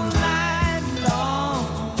all night long.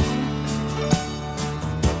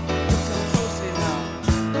 Listen closely now.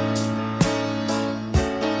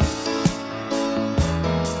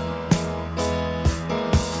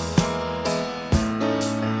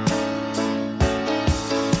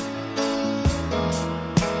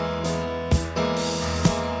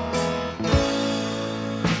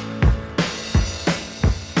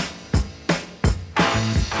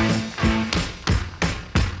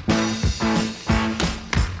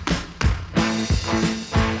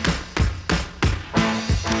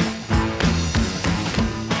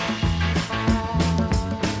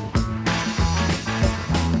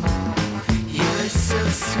 You were so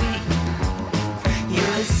sweet, you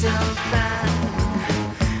were so fine.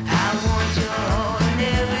 I want your all and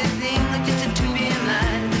everything, just to be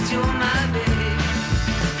mine, 'cause you're my baby,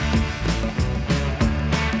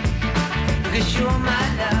 'cause you're my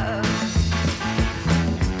love.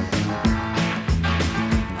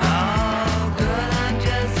 Oh, girl, I'm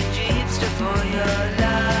just a dreamster for your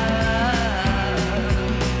love.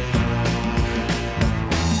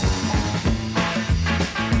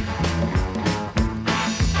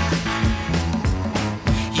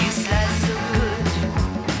 You slice so good,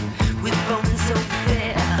 with bones so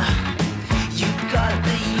fair. You got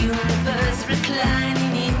the universe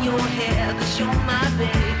reclining in your hair, 'cause you're my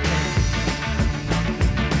baby,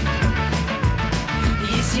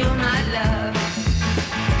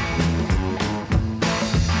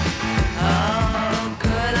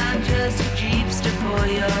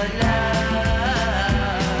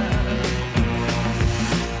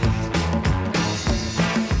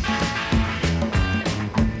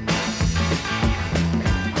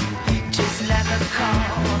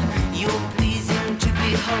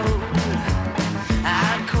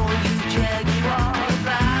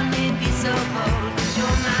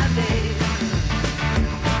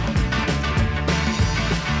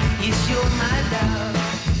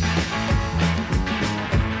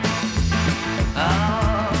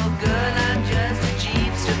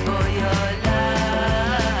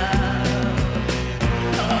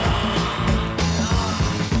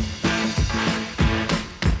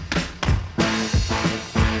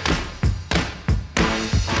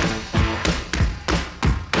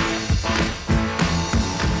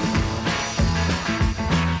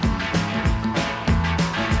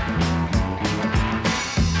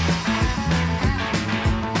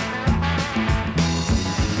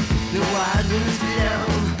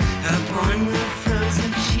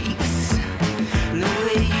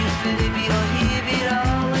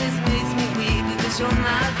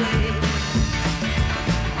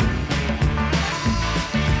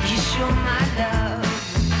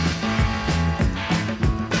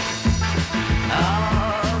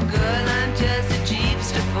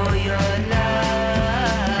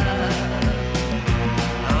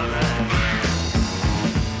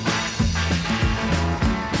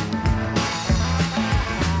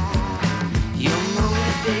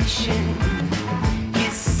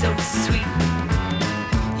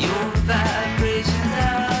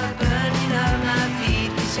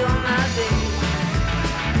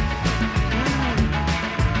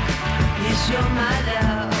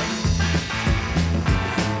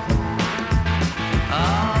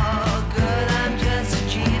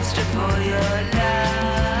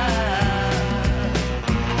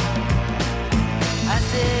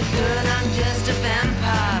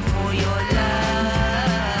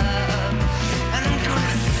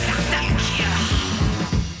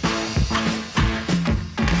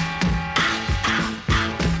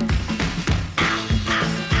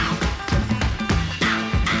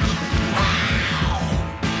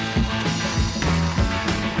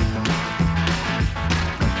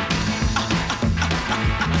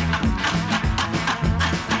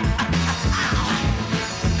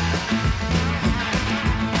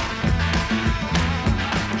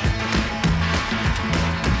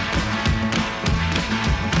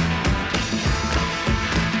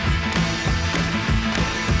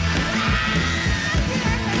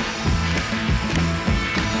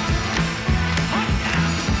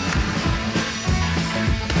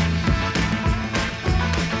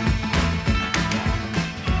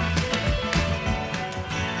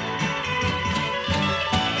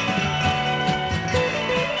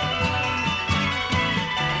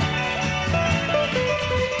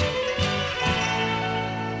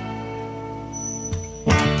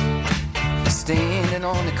 standing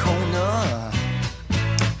on the corner,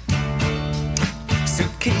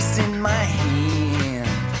 suitcase in my hand,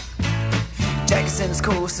 Jack's in his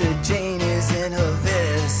corset, Jane is in her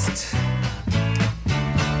vest,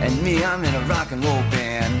 and me, I'm in a rock and roll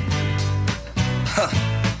band. Huh.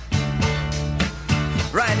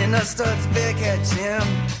 Riding us starts back at Jim.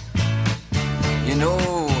 You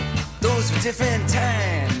know, those were different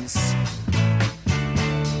times.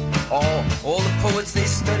 All the poets, they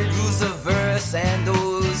studied rules of verse, and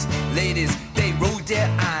those ladies, they rolled their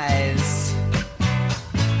eyes.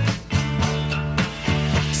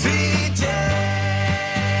 CJ,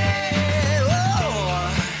 oh,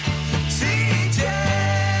 CJ,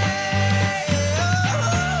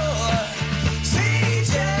 oh,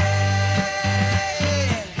 CJ.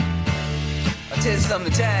 I'll tell you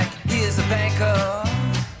something, Jack, he is a banker,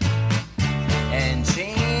 and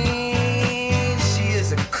Jane, she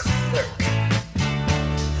is a clerk,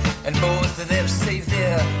 and both of them save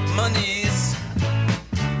their monies,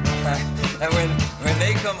 and when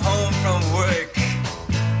they come home from work,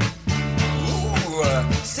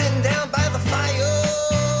 sitting down by the fire,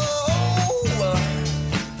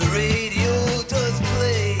 the radio does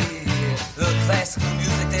play the classical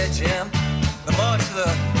music there, Jim. The march of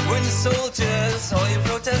the wooden soldiers, all you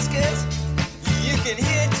protesters, you can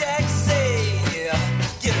hear Jack say,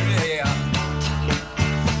 get ready.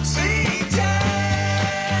 Sweet Jane,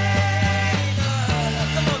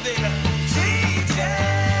 come on, baby. Sweet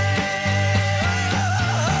Jane,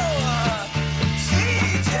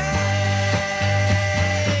 sweet Jane.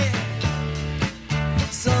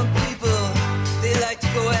 Some people, they like to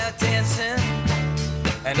go out dancing,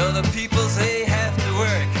 and other people, they have to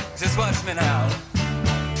work. Just watch me now.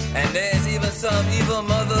 And there's even some evil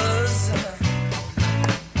mothers,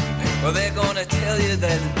 well, they're gonna tell you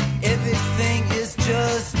that everything is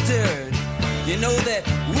just dirt. You know that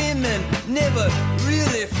women never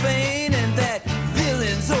really feign, and that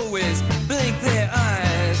villains always blink their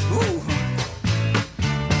eyes. Ooh.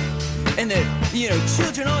 And that, you know,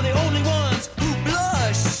 children are the only ones who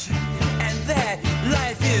blush, and that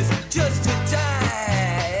life is just to die.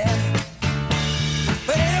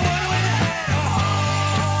 But anyone with a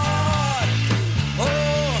heart,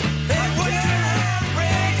 oh, they would turn around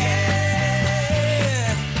breaking.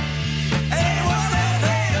 Anyone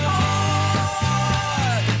with a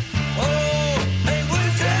heart, oh, they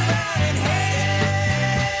would turn around and hate.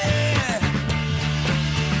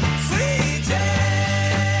 Sweet Jane,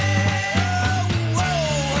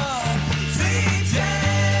 oh, sweet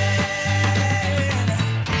Jane,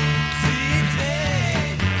 sweet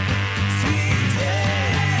Jane, sweet Jane,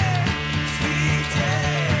 sweet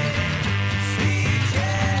Jane, sweet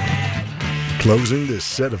Jane. Closing this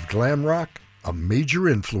set of glam rock, a major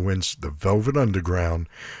influence, the Velvet Underground,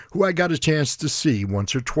 who I got a chance to see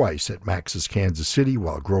once or twice at Max's Kansas City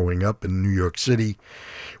while growing up in New York City.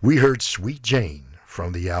 We heard Sweet Jane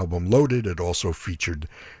from the album Loaded. It also featured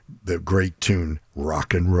the great tune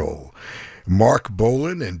Rock and Roll. Mark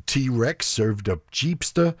Bolan and T-Rex served up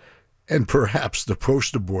Jeepster, and perhaps the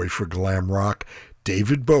poster boy for glam rock,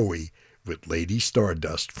 David Bowie, with Lady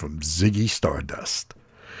Stardust from Ziggy Stardust.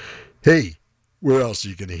 Hey, where else are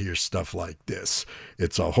you going to hear stuff like this?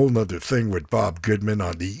 It's A Whole Nother Thing with Bob Goodman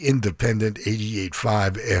on the independent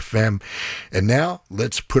 88.5 FM. And now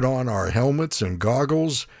let's put on our helmets and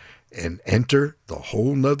goggles and enter the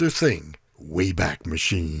Whole Nother Thing Wayback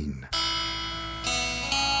Machine.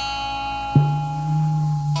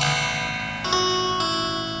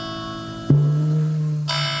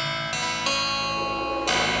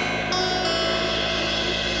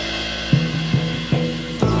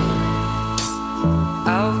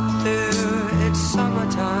 Out there, it's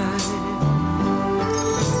summertime.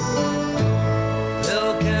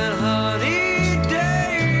 Milk and honey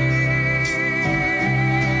days.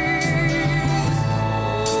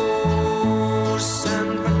 Oh,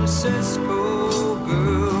 San Francisco.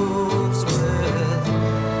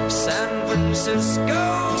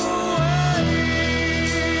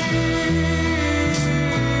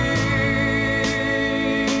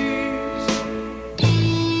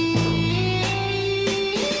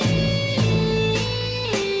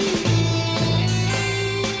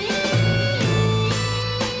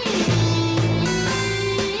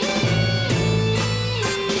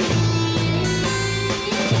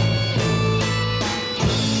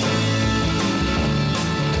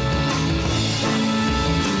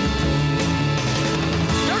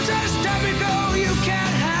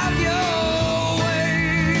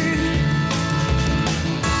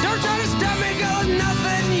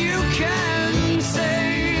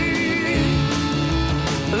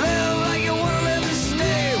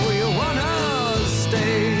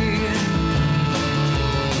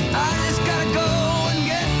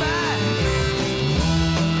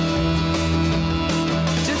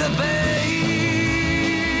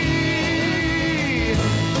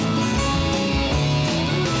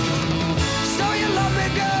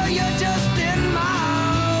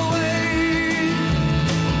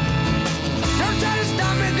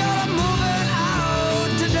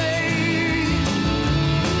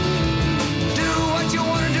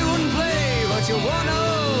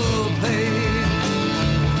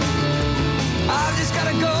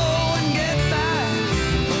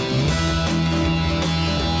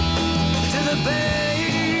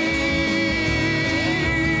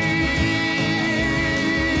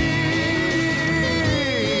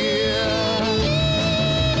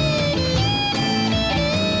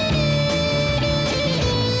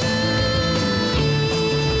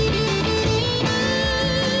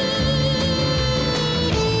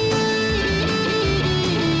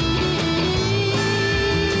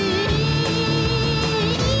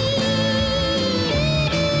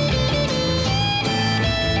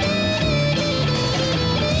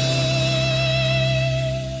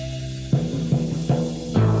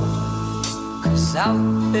 'cause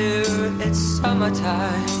out there it's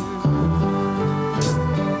summertime.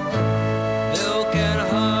 Milk and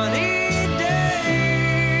honey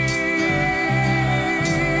days.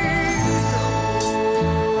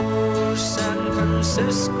 Oh, San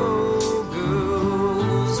Francisco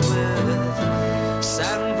girls with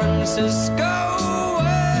San Francisco.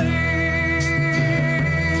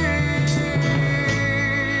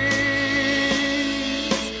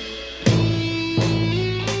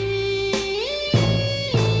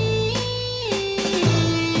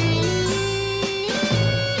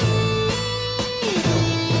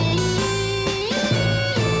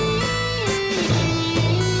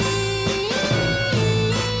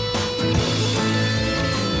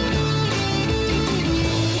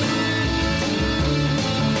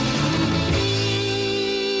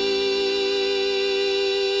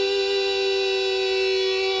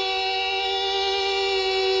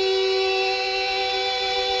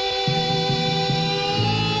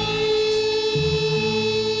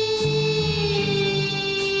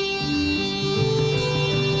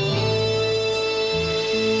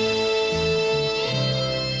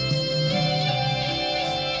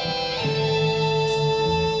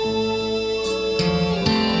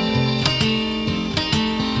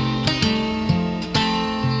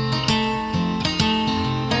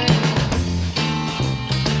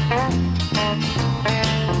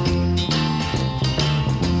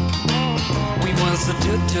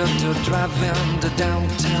 Driving to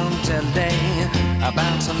downtown LA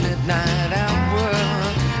about a midnight hour,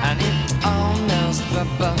 and it almost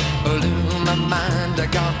blew my mind. I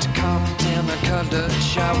got caught in a colored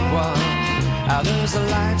shower. Those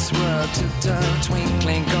lights were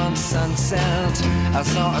twinkling on sunset. I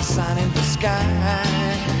saw a sign in the sky.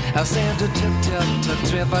 I said to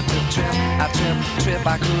trip. I trip.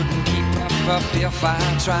 I couldn't keep up if I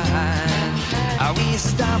tried. We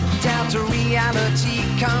stopped at a reality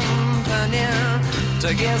company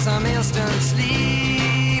to get some instant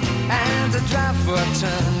sleep, and the driver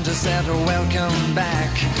turned to said, welcome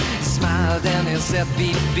back. Smiled and he said,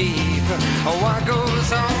 beep, beep. What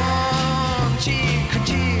goes on, cheek,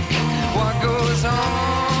 cheek? What goes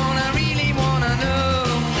on? I really wanna know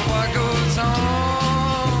what goes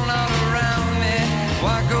on all around me.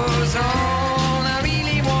 What goes on? I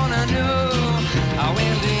really wanna know. I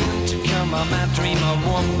went into my dream of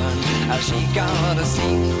woman, she got a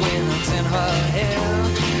sequence in her hair,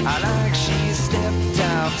 like she stepped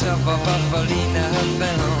out of a Fellini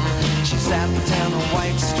film. She sat down a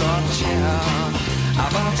white straw chair,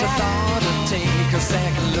 but I thought I'd take a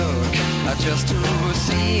second look, just to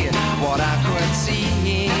see what I could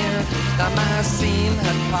see. Now my scene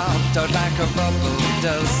had popped out like a bubble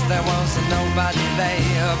does. There wasn't nobody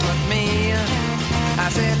there but me. I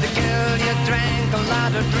said, the girl, you drank a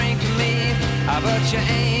lot of drink me, but you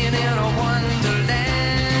ain't in a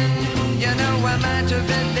wonderland. You know I might have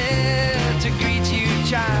been there to greet you,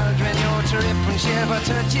 child, when your trip and shiver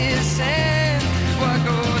touches sand. What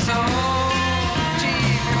goes on,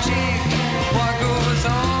 cheek to cheek? What goes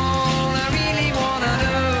on? I really wanna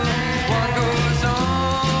know. What goes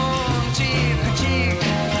on, cheek to cheek?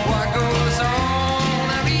 What goes on?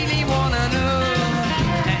 I really wanna know.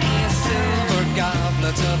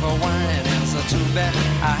 Goblet of a wine is a too bad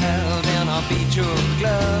I held in a bejeweled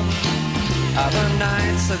glove. Other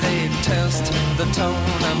nights they toast the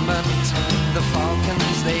tournament, the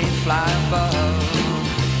falcons they fly above.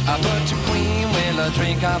 But the queen will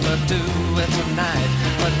drink up a do it tonight,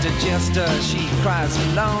 but the jester she cries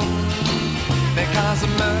alone, because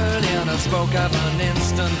Merlin spoke of an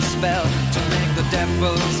instant spell to make the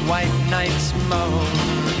devil's white knights moan.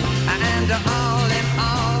 And all in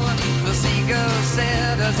all, the seagull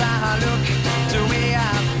said as I look to where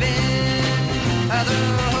I've been, the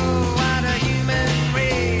whole wider human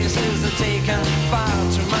race is taken far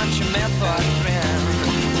too much methadone.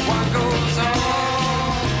 What goes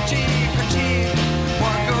on, cheek to cheek?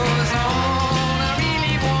 What goes on? I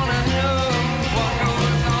really wanna know. What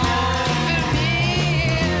goes on with me?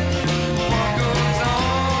 What goes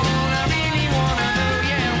on? I really wanna know.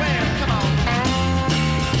 Yeah, well, come on.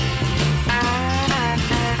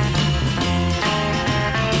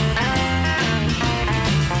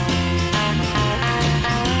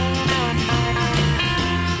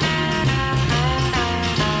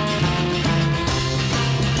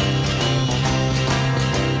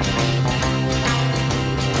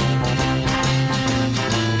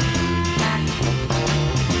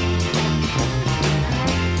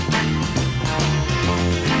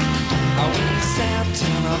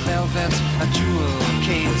 Velvet, a jewel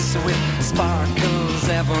case with sparkles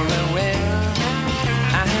everywhere,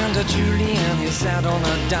 and to Julian, he sat on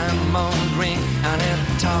a diamond ring, and it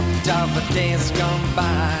talked of the days gone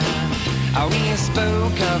by. We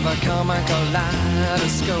spoke of a comic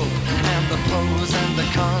kaleidoscope and the pros and the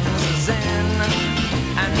cons of Zen.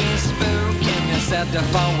 And he spoke and he said to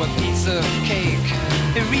fall a piece of cake.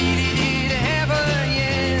 He really did have a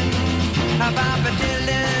yen. About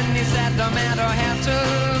Dylan, he said the man had to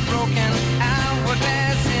broken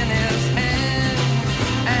hourglass in his hand.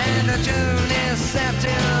 And Julie sat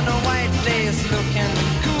in a white lace looking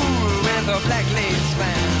cool with a black lace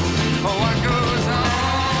band. What goes on?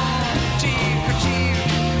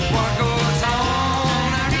 What goes on?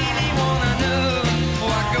 I really wanna know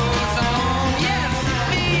what goes on. Yes,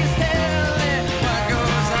 please tell me what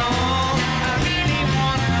goes on. I really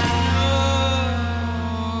wanna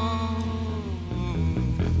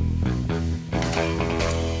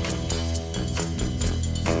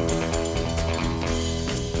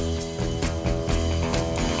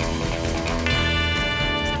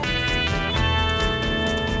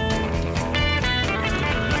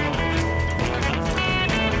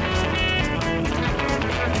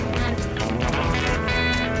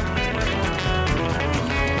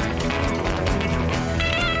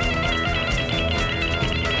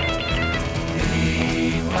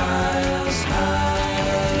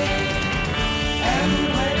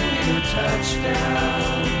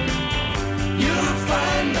touchdown, you'll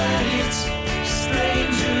find that it's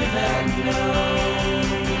stranger than known.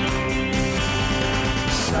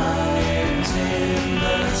 Signs in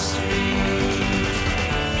the street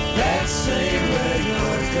that say where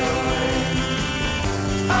you're going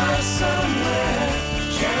are somewhere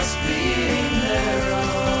just being their own.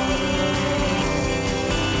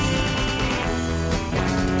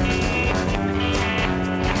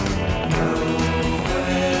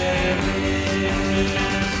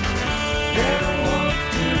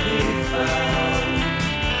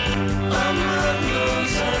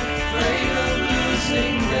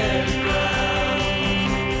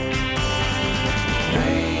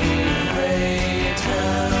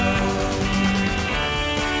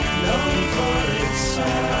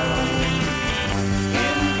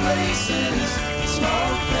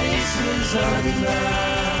 Small places unknown.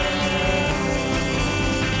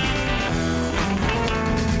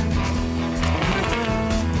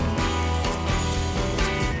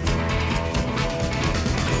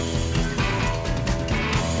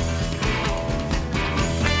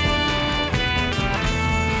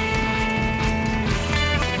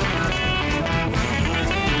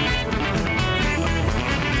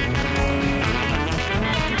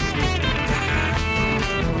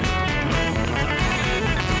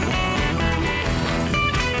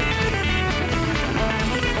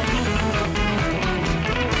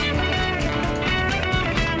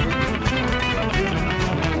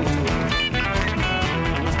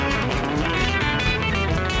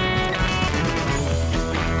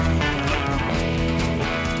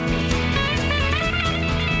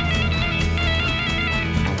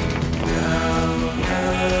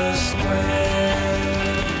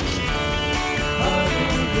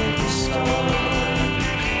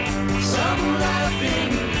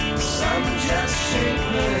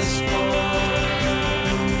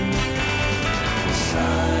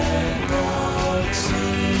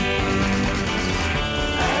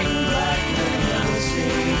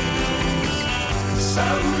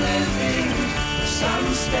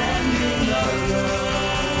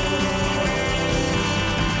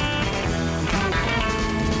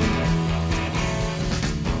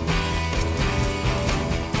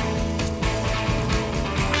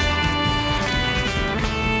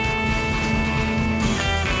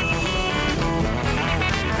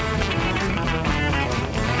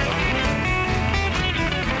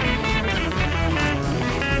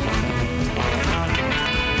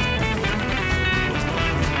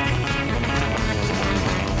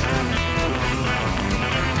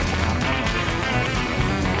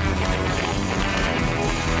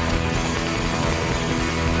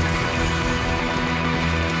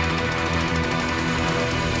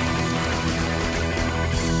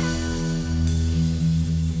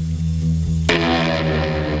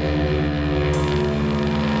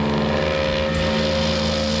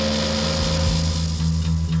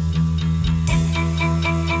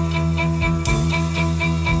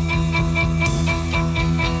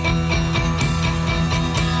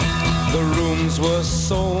 Was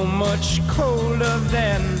so much colder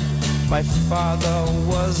then. My father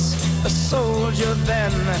was a soldier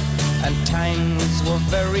then, and times were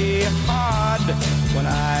very hard when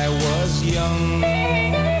I was young.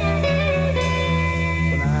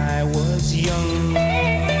 When I was young,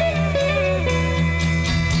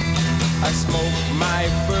 I smoked my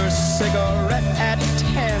first cigarette at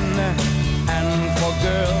 10. And for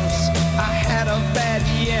girls, I had a bad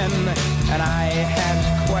yen. And I had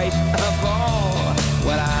quite a ball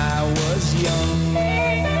when I was young.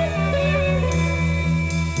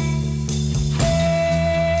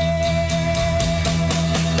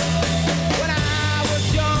 When I was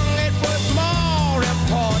young, it was more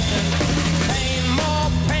important. Pain, more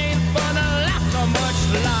painful, and laughter much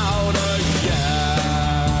louder,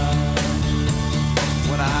 yeah.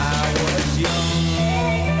 When I was young,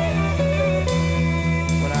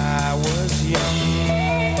 when I was young,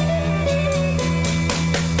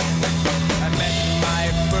 I met my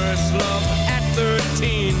first love at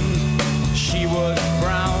 13. She was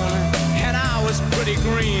brown and I was pretty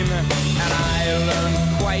green, and I learned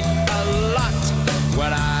quite a lot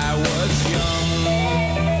when I was young.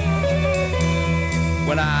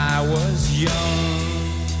 When I was young.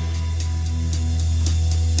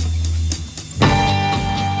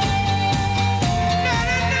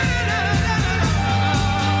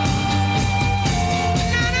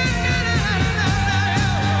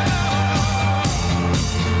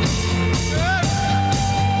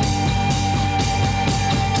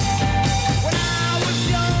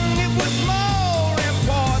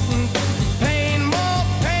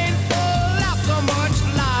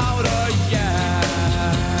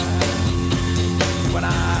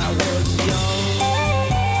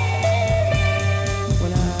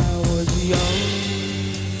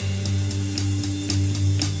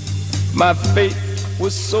 My faith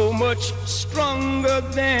was so much stronger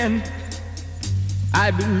then.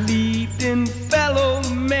 I believed in fellow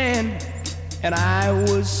men, and I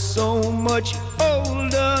was so much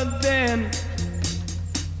older then.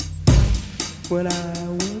 When I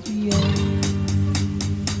was young,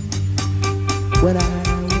 when I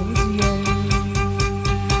was young.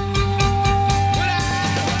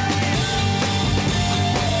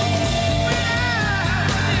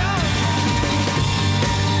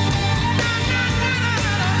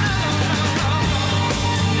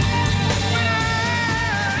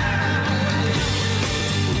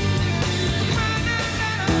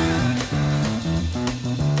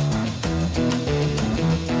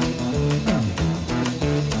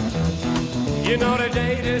 You know the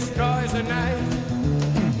day destroys the night,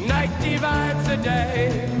 night divides the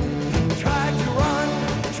day. Try to run,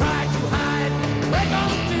 try to hide, break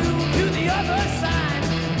on through to the other side,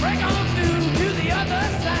 break on through to the other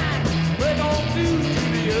side, break on through to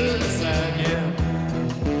the other side, yeah.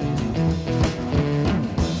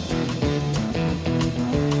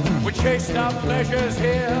 We chased our pleasures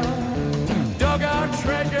here, dug our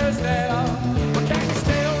treasures there, but can you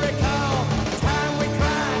still recall the time we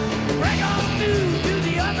cried? Break on through to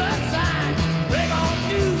the other side, break on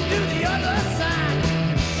through to the other side.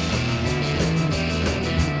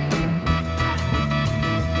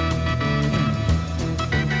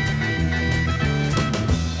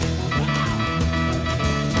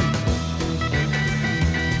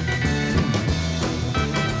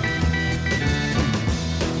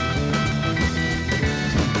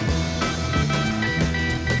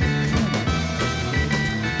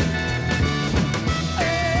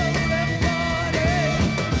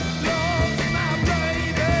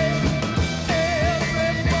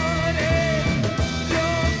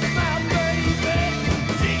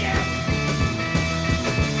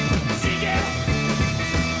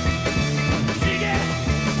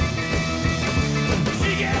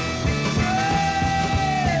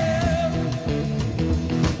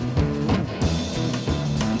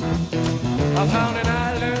 I found an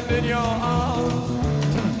island in your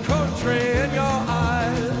arms, country in your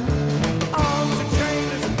eyes, arms and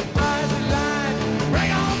chains, eyes and lines.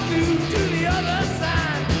 Break on through to the other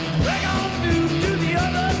side, break on through to the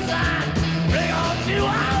other side, break on through,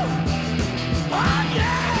 oh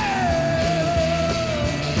yeah!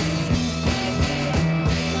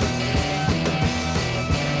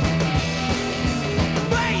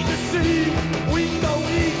 Wait to see, we go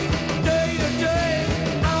eat, day to day,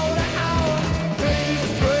 hour to hour, day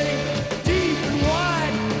straight, deep and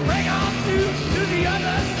wide. Break on through to the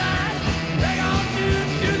other side, break on through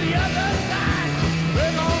to the other side,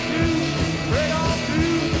 break on through, break on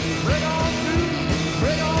through, break on through,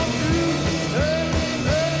 break on through. Hey,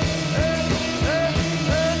 hey, hey, hey,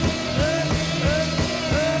 hey, hey,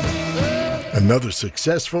 hey, hey. Another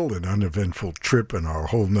successful and uneventful trip in our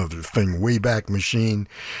whole nother thing Wayback Machine.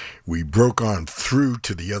 We broke on through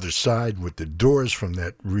to the other side with the Doors from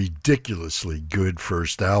that ridiculously good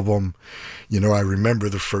first album. You know, I remember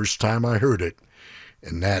the first time I heard it,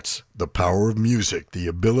 and that's the power of music, the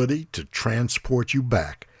ability to transport you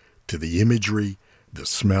back to the imagery, the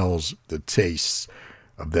smells, the tastes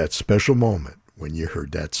of that special moment when you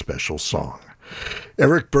heard that special song.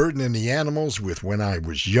 Eric Burdon and the Animals with When I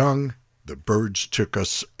Was Young. The Byrds took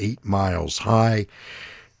us 8 miles high,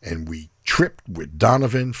 and we tripped with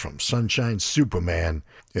Donovan from Sunshine Superman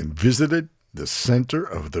and visited the center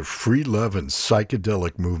of the free love and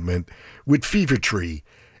psychedelic movement with Fever Tree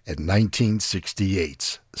at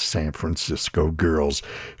 1968's San Francisco Girls.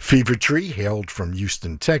 Fever Tree hailed from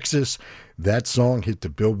Houston, Texas. That song hit the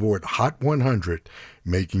Billboard Hot 100,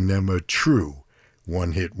 making them a true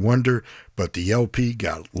one-hit wonder, but the LP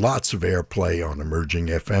got lots of airplay on emerging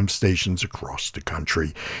FM stations across the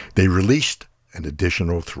country. They released an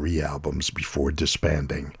additional 3 albums before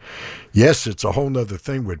disbanding. Yes, it's a whole nother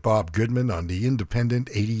thing with Bob Goodman on the independent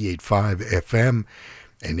 88.5 FM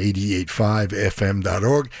and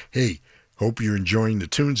 88.5fm.org. Hey, hope you're enjoying the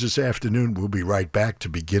tunes this afternoon. We'll be right back to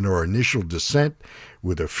begin our initial descent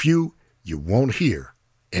with a few you won't hear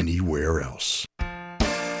anywhere else.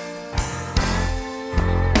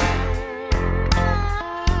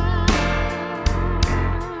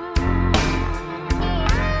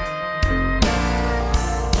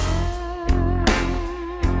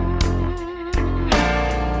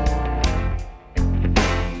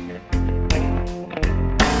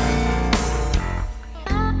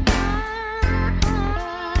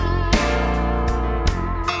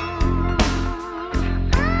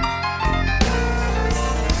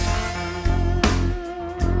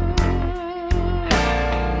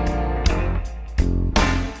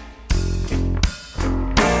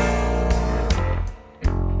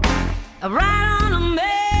 Right on a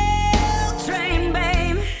mail train,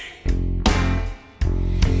 babe,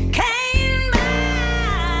 came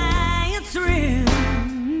by a thrill.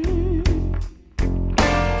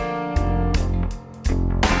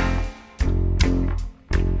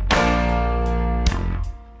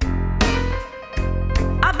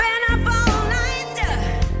 I've been up all night,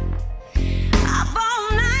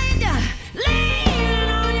 leaning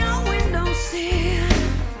on your windowsill.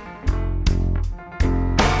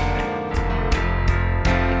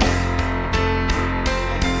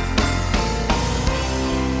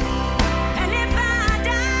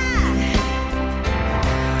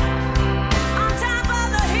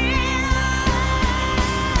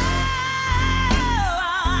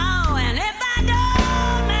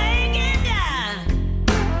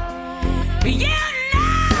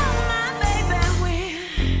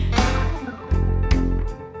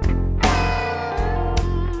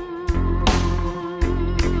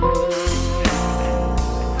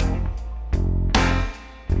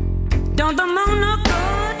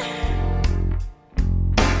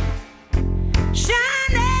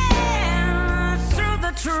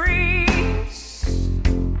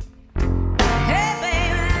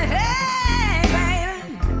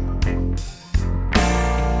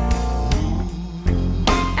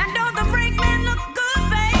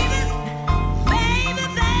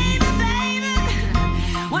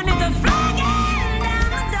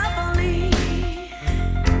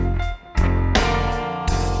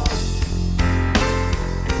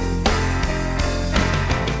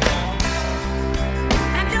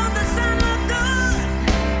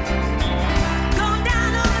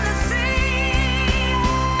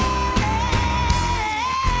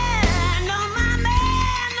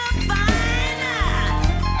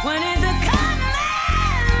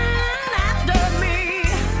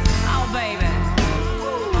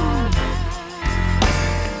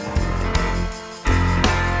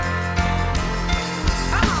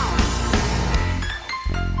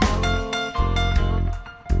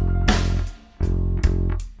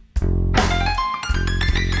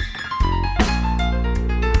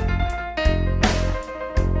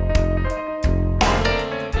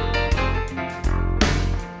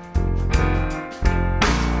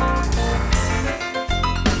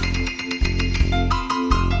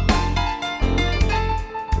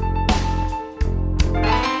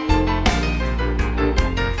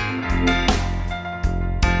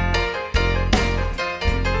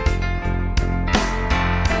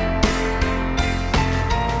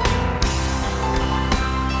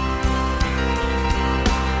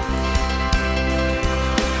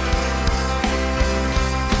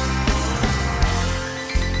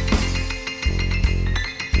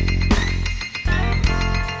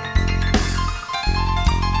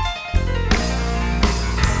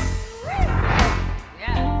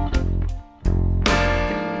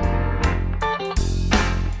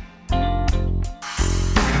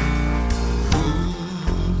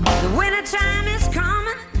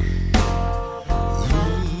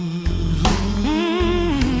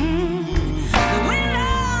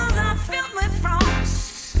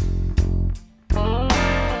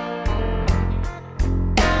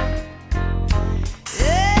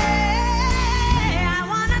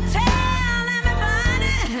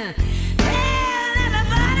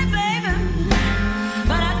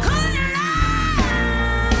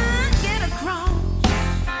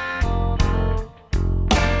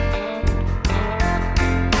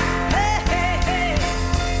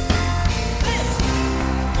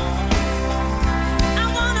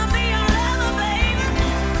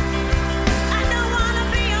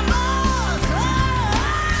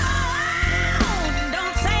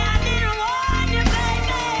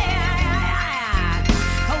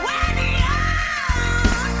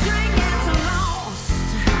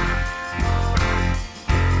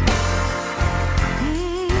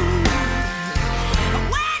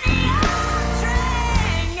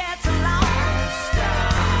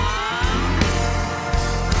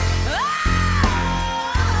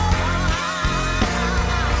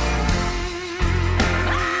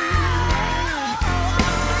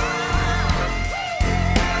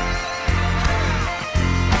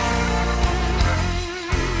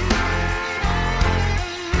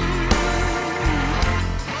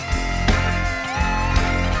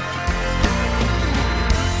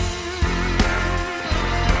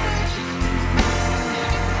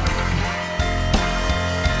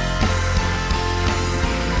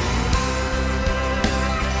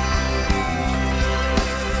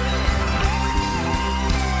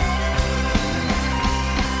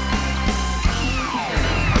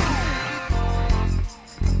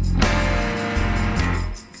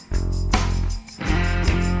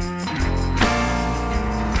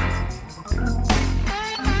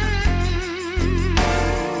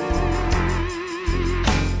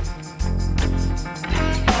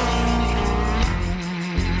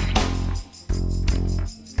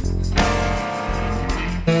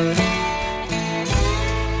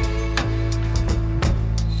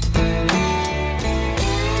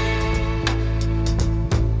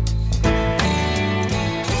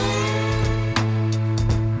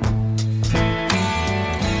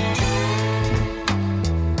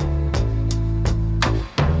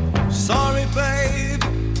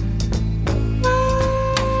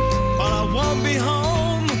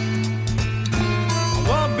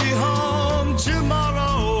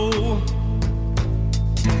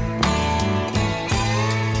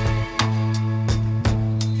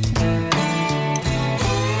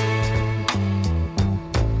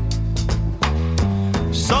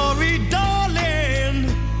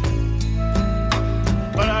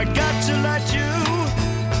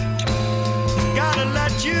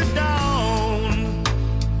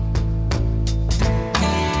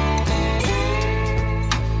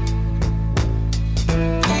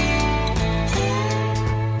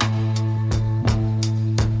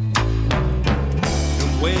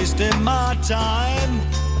 wasting my time.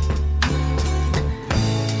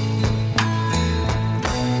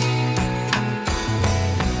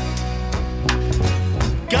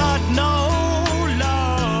 Got no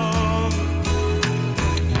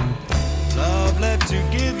love left to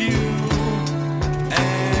give you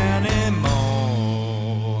anymore.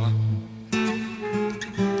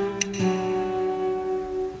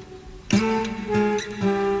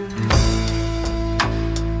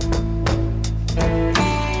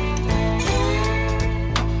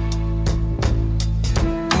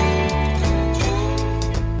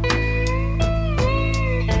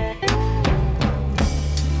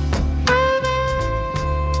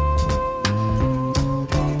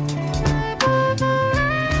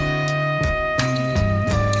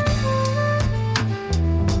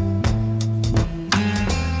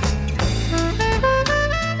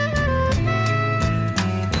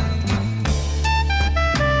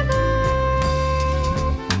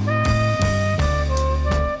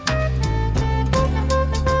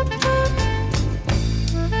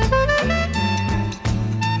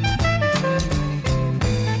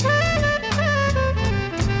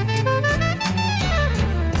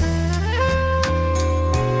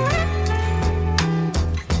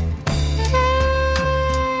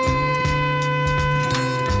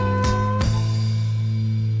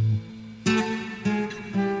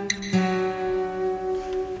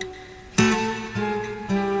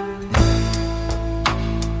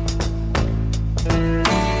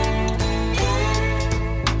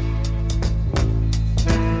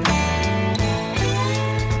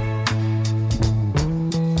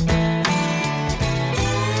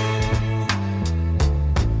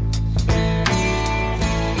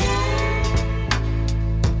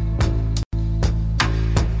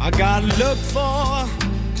 Look for,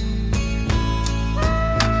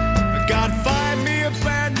 God, find me a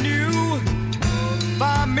brand new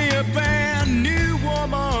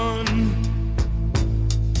woman.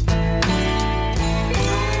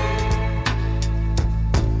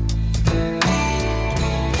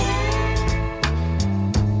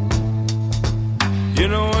 You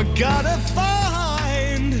know I gotta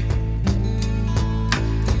find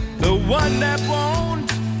the one that won't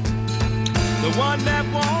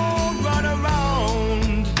run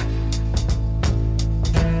around.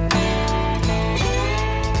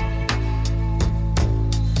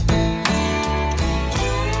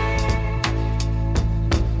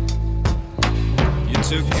 You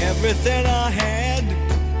took everything I had,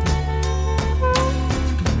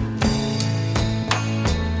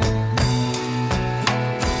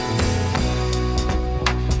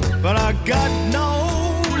 but I got no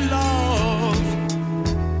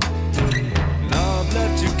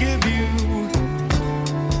left to give you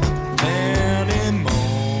anymore.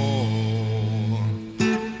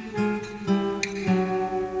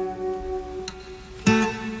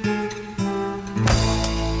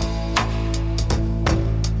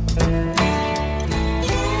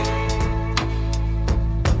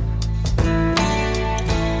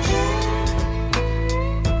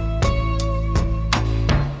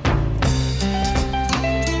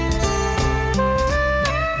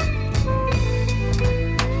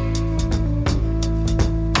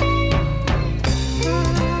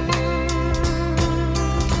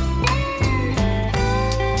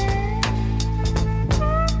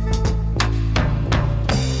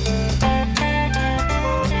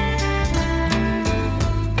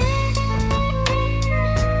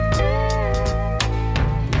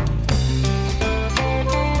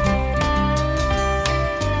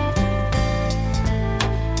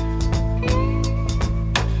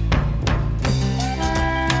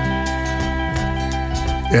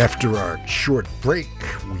 After our short break,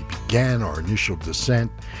 we began our initial descent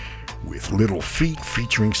with Little Feat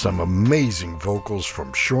featuring some amazing vocals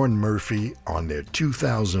from Sean Murphy on their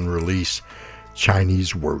 2000 release,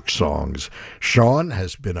 Chinese Work Songs. Sean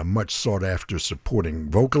has been a much sought-after supporting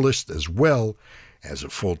vocalist as well as a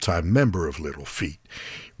full-time member of Little Feat.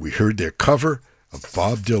 We heard their cover of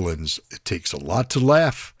Bob Dylan's It Takes a Lot to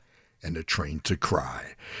Laugh and A Train to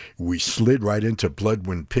Cry. We slid right into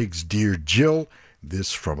Blodwyn Pig's Dear Jill,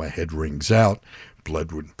 this from A Head Rings Out.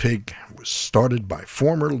 Blodwyn Pig was started by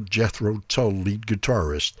former Jethro Tull lead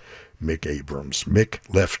guitarist Mick Abrams. Mick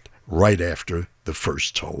left right after the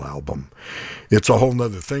first Tull album. It's a Whole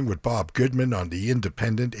Nother Thing with Bob Goodman on the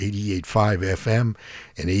independent 88.5 FM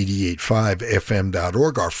and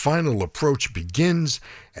 88.5fm.org. Our final approach begins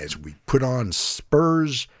as we put on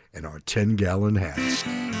spurs and our 10-gallon hats.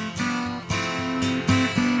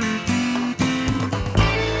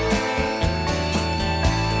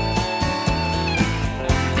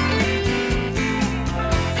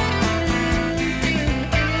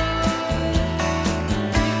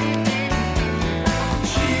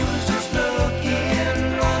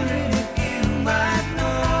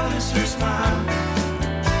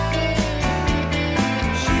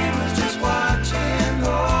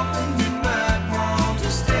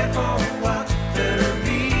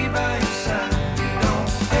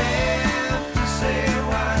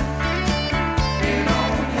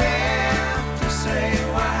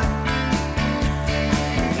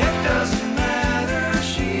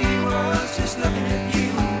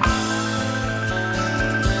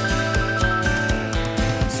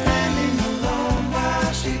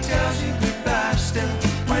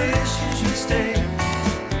 wish you should stay.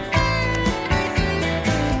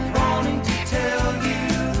 Wanting to tell you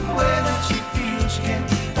the way that she feels. She can't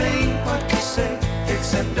think what to say,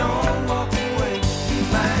 except don't walk away. You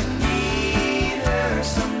might need her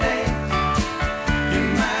someday. You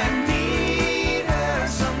might need her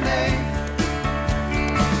someday.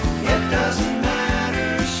 It doesn't matter,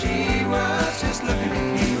 she was just looking at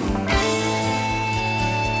you.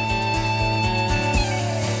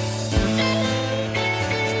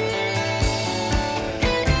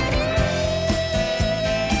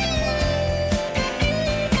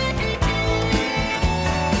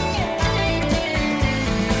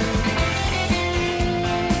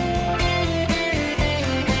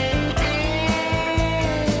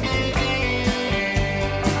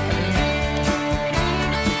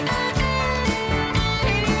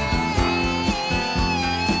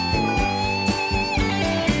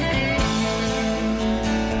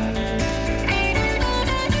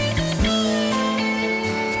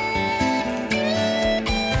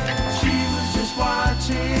 She was just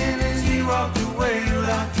watching as he walked away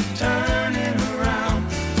without turning around.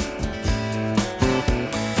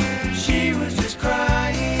 She was just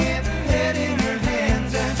crying, her head in her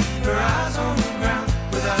hands and her eyes on the ground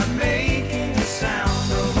without making a sound.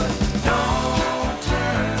 Oh, but don't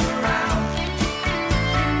turn around.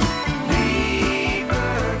 Leave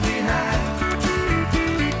her behind.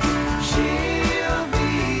 She'll be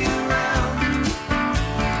around.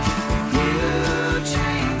 You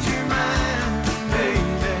change your mind,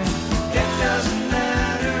 baby. It doesn't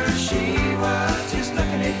matter. She was just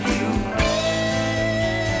looking at you.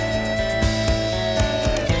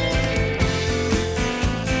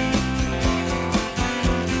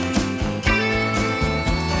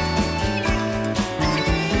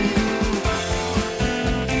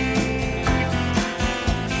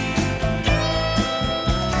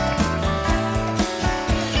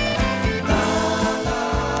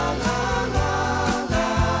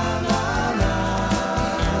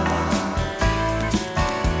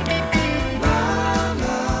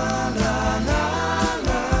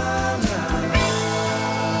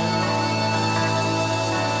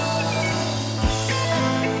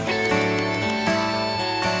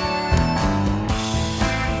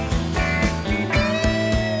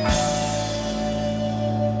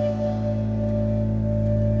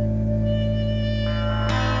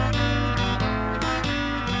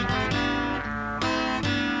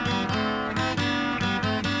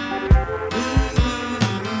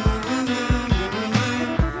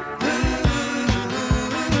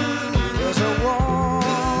 There's a woman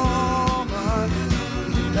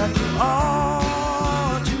that you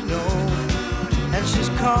ought to know, and she's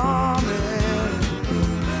coming,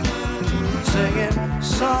 singing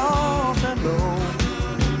soft and low,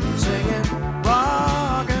 singing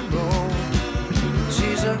rock and roll.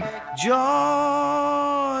 She's a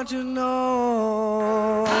joy to know.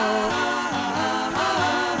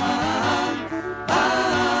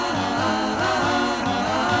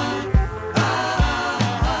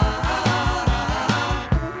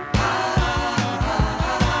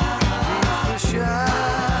 The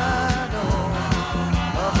shadow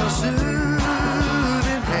of her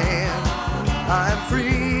soothing hand, I'm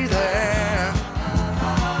free there,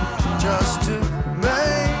 just to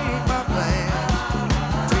make my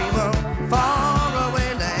plans, dream of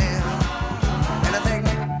faraway land, anything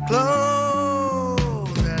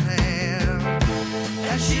close at hand,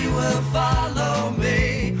 and she will follow me.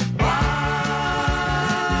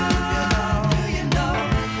 You know,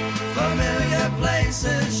 familiar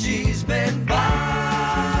places she's been by.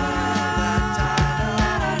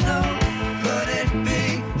 I know, could it be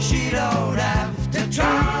she don't have to try?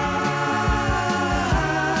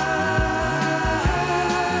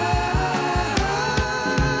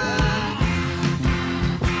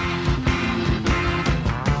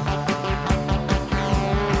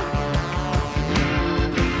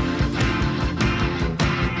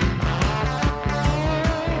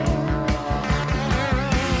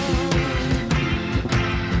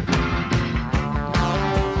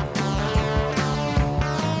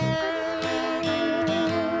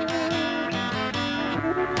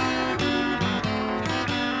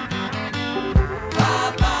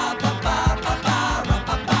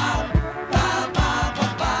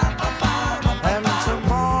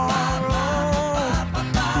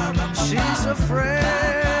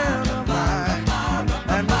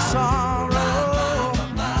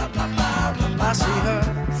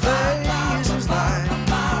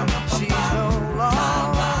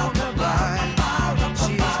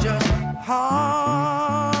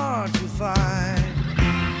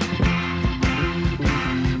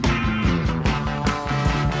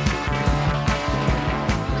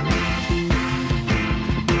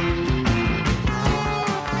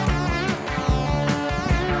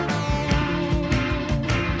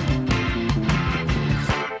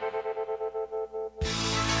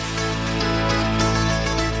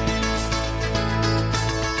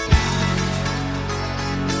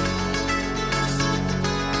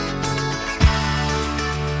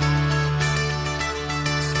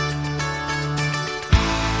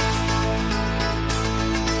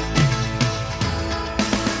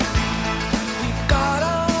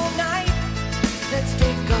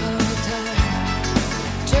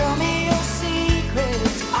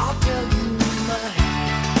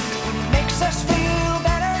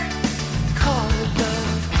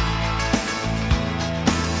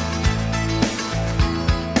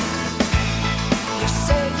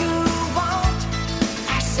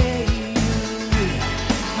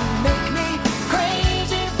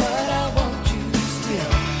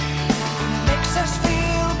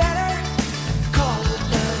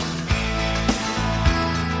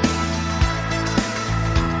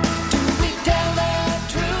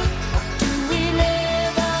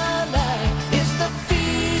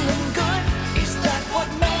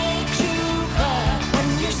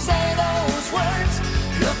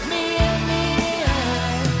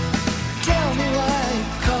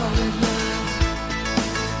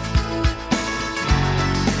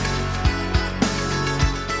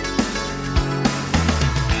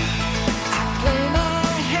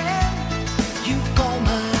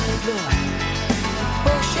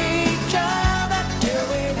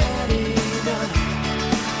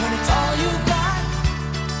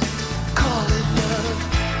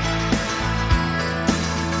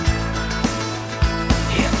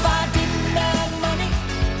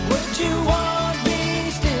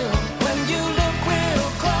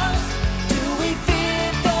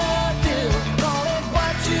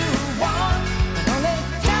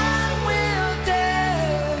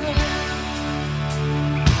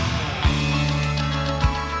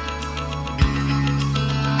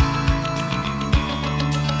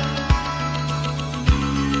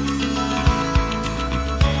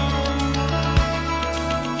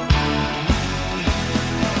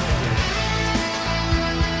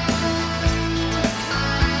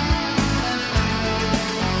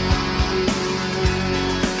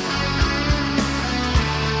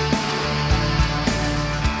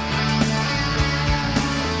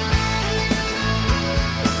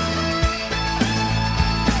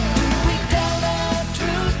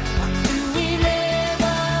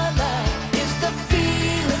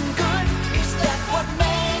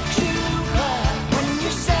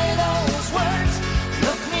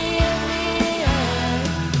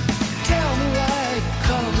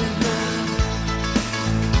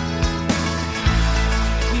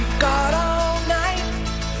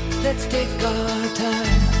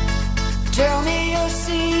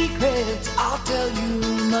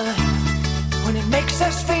 makes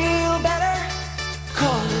us feel better.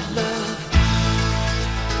 Call it love.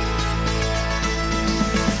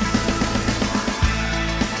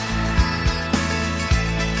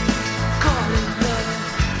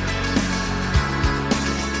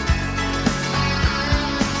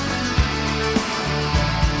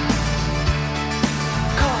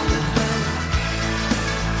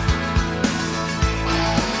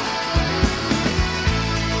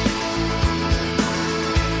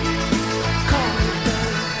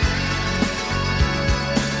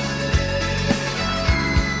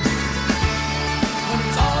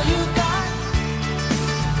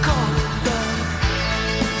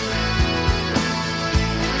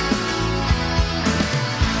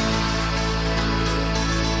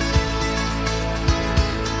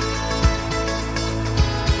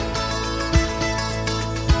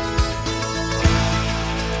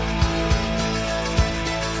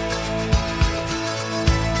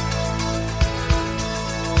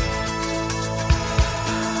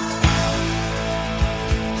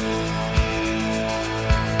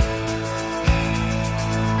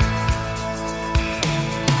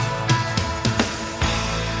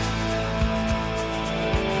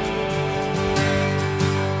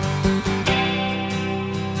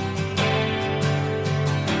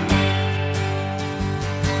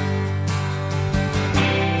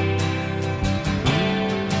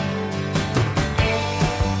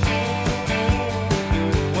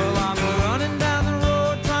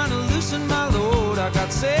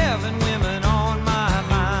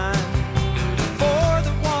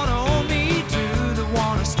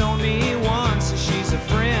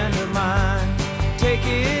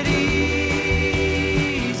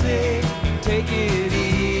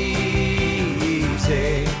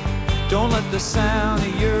 The sound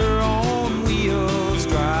of your own wheels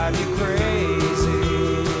drive you crazy.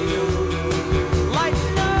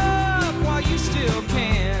 Lighten up while you still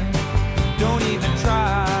can. Don't even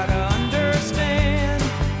try to understand.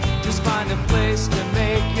 Just find a place to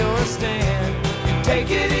make your stand and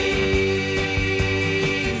take it easy.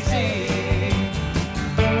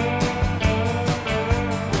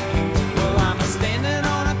 Well, I'm standing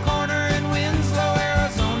on a corner in Winslow,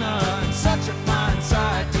 Arizona, and such a fine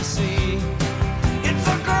sight to see.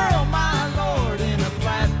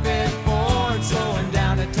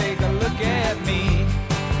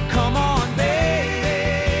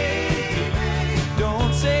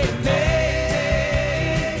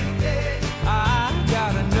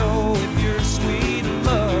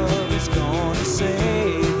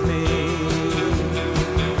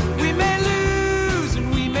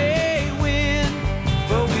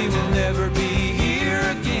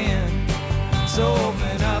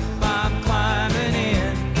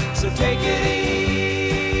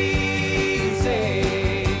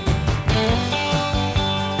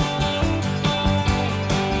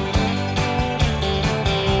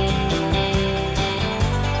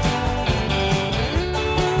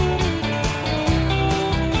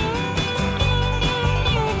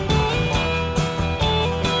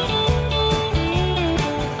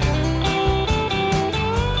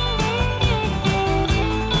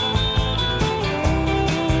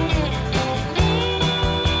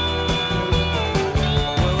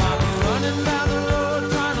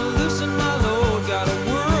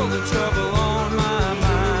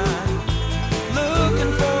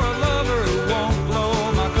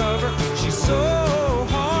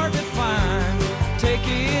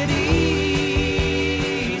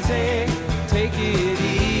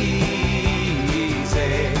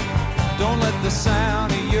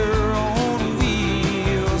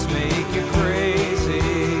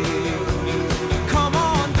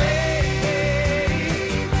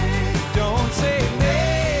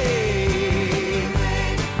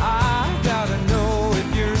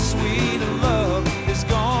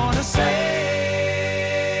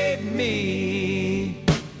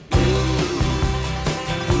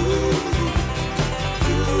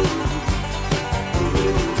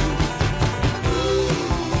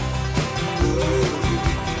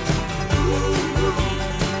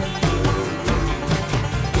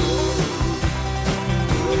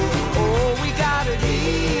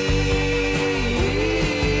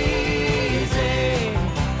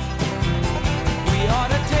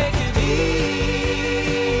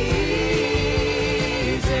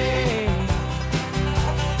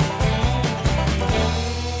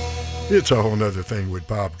 It's a whole nother thing with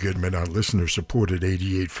Bob Goodman on listener-supported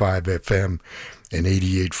 88.5 FM and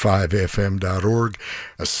 88.5fm.org,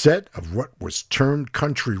 a set of what was termed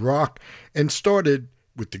country rock and started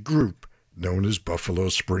with the group known as Buffalo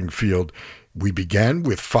Springfield We began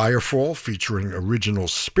with Firefall featuring original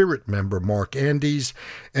Spirit member Mark Andes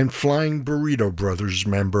and Flying Burrito Brothers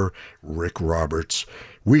member Rick Roberts.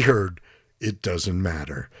 We heard It Doesn't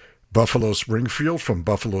Matter. Buffalo Springfield from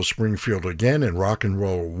Buffalo Springfield again and Rock and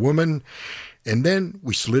Roll Woman. And then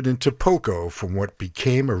we slid into Poco from what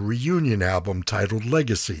became a reunion album titled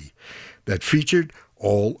Legacy that featured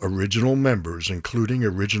all original members, including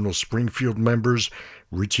original Springfield members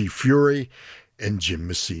Richie Fury and Jim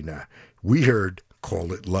Messina. We heard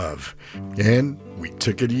Call It Love, and we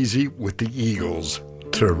took it easy with the Eagles.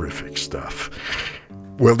 Terrific stuff.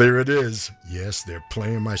 Well, there it is. Yes, they're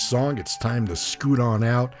playing my song. It's time to scoot on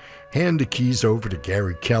out, hand the keys over to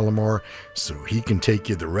Gary Calamar so he can take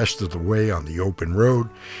you the rest of the way on the open road.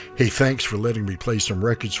 Hey, thanks for letting me play some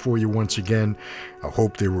records for you once again. I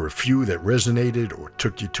hope there were a few that resonated or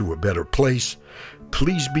took you to a better place.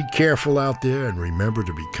 Please be careful out there and remember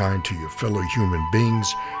to be kind to your fellow human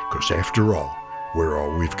beings, because after all, we're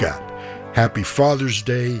all we've got. Happy Father's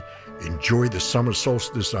Day. Enjoy the summer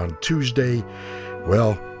solstice on Tuesday.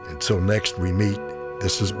 Well, until next we meet,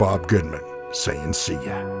 this is Bob Goodman saying see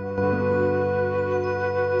ya.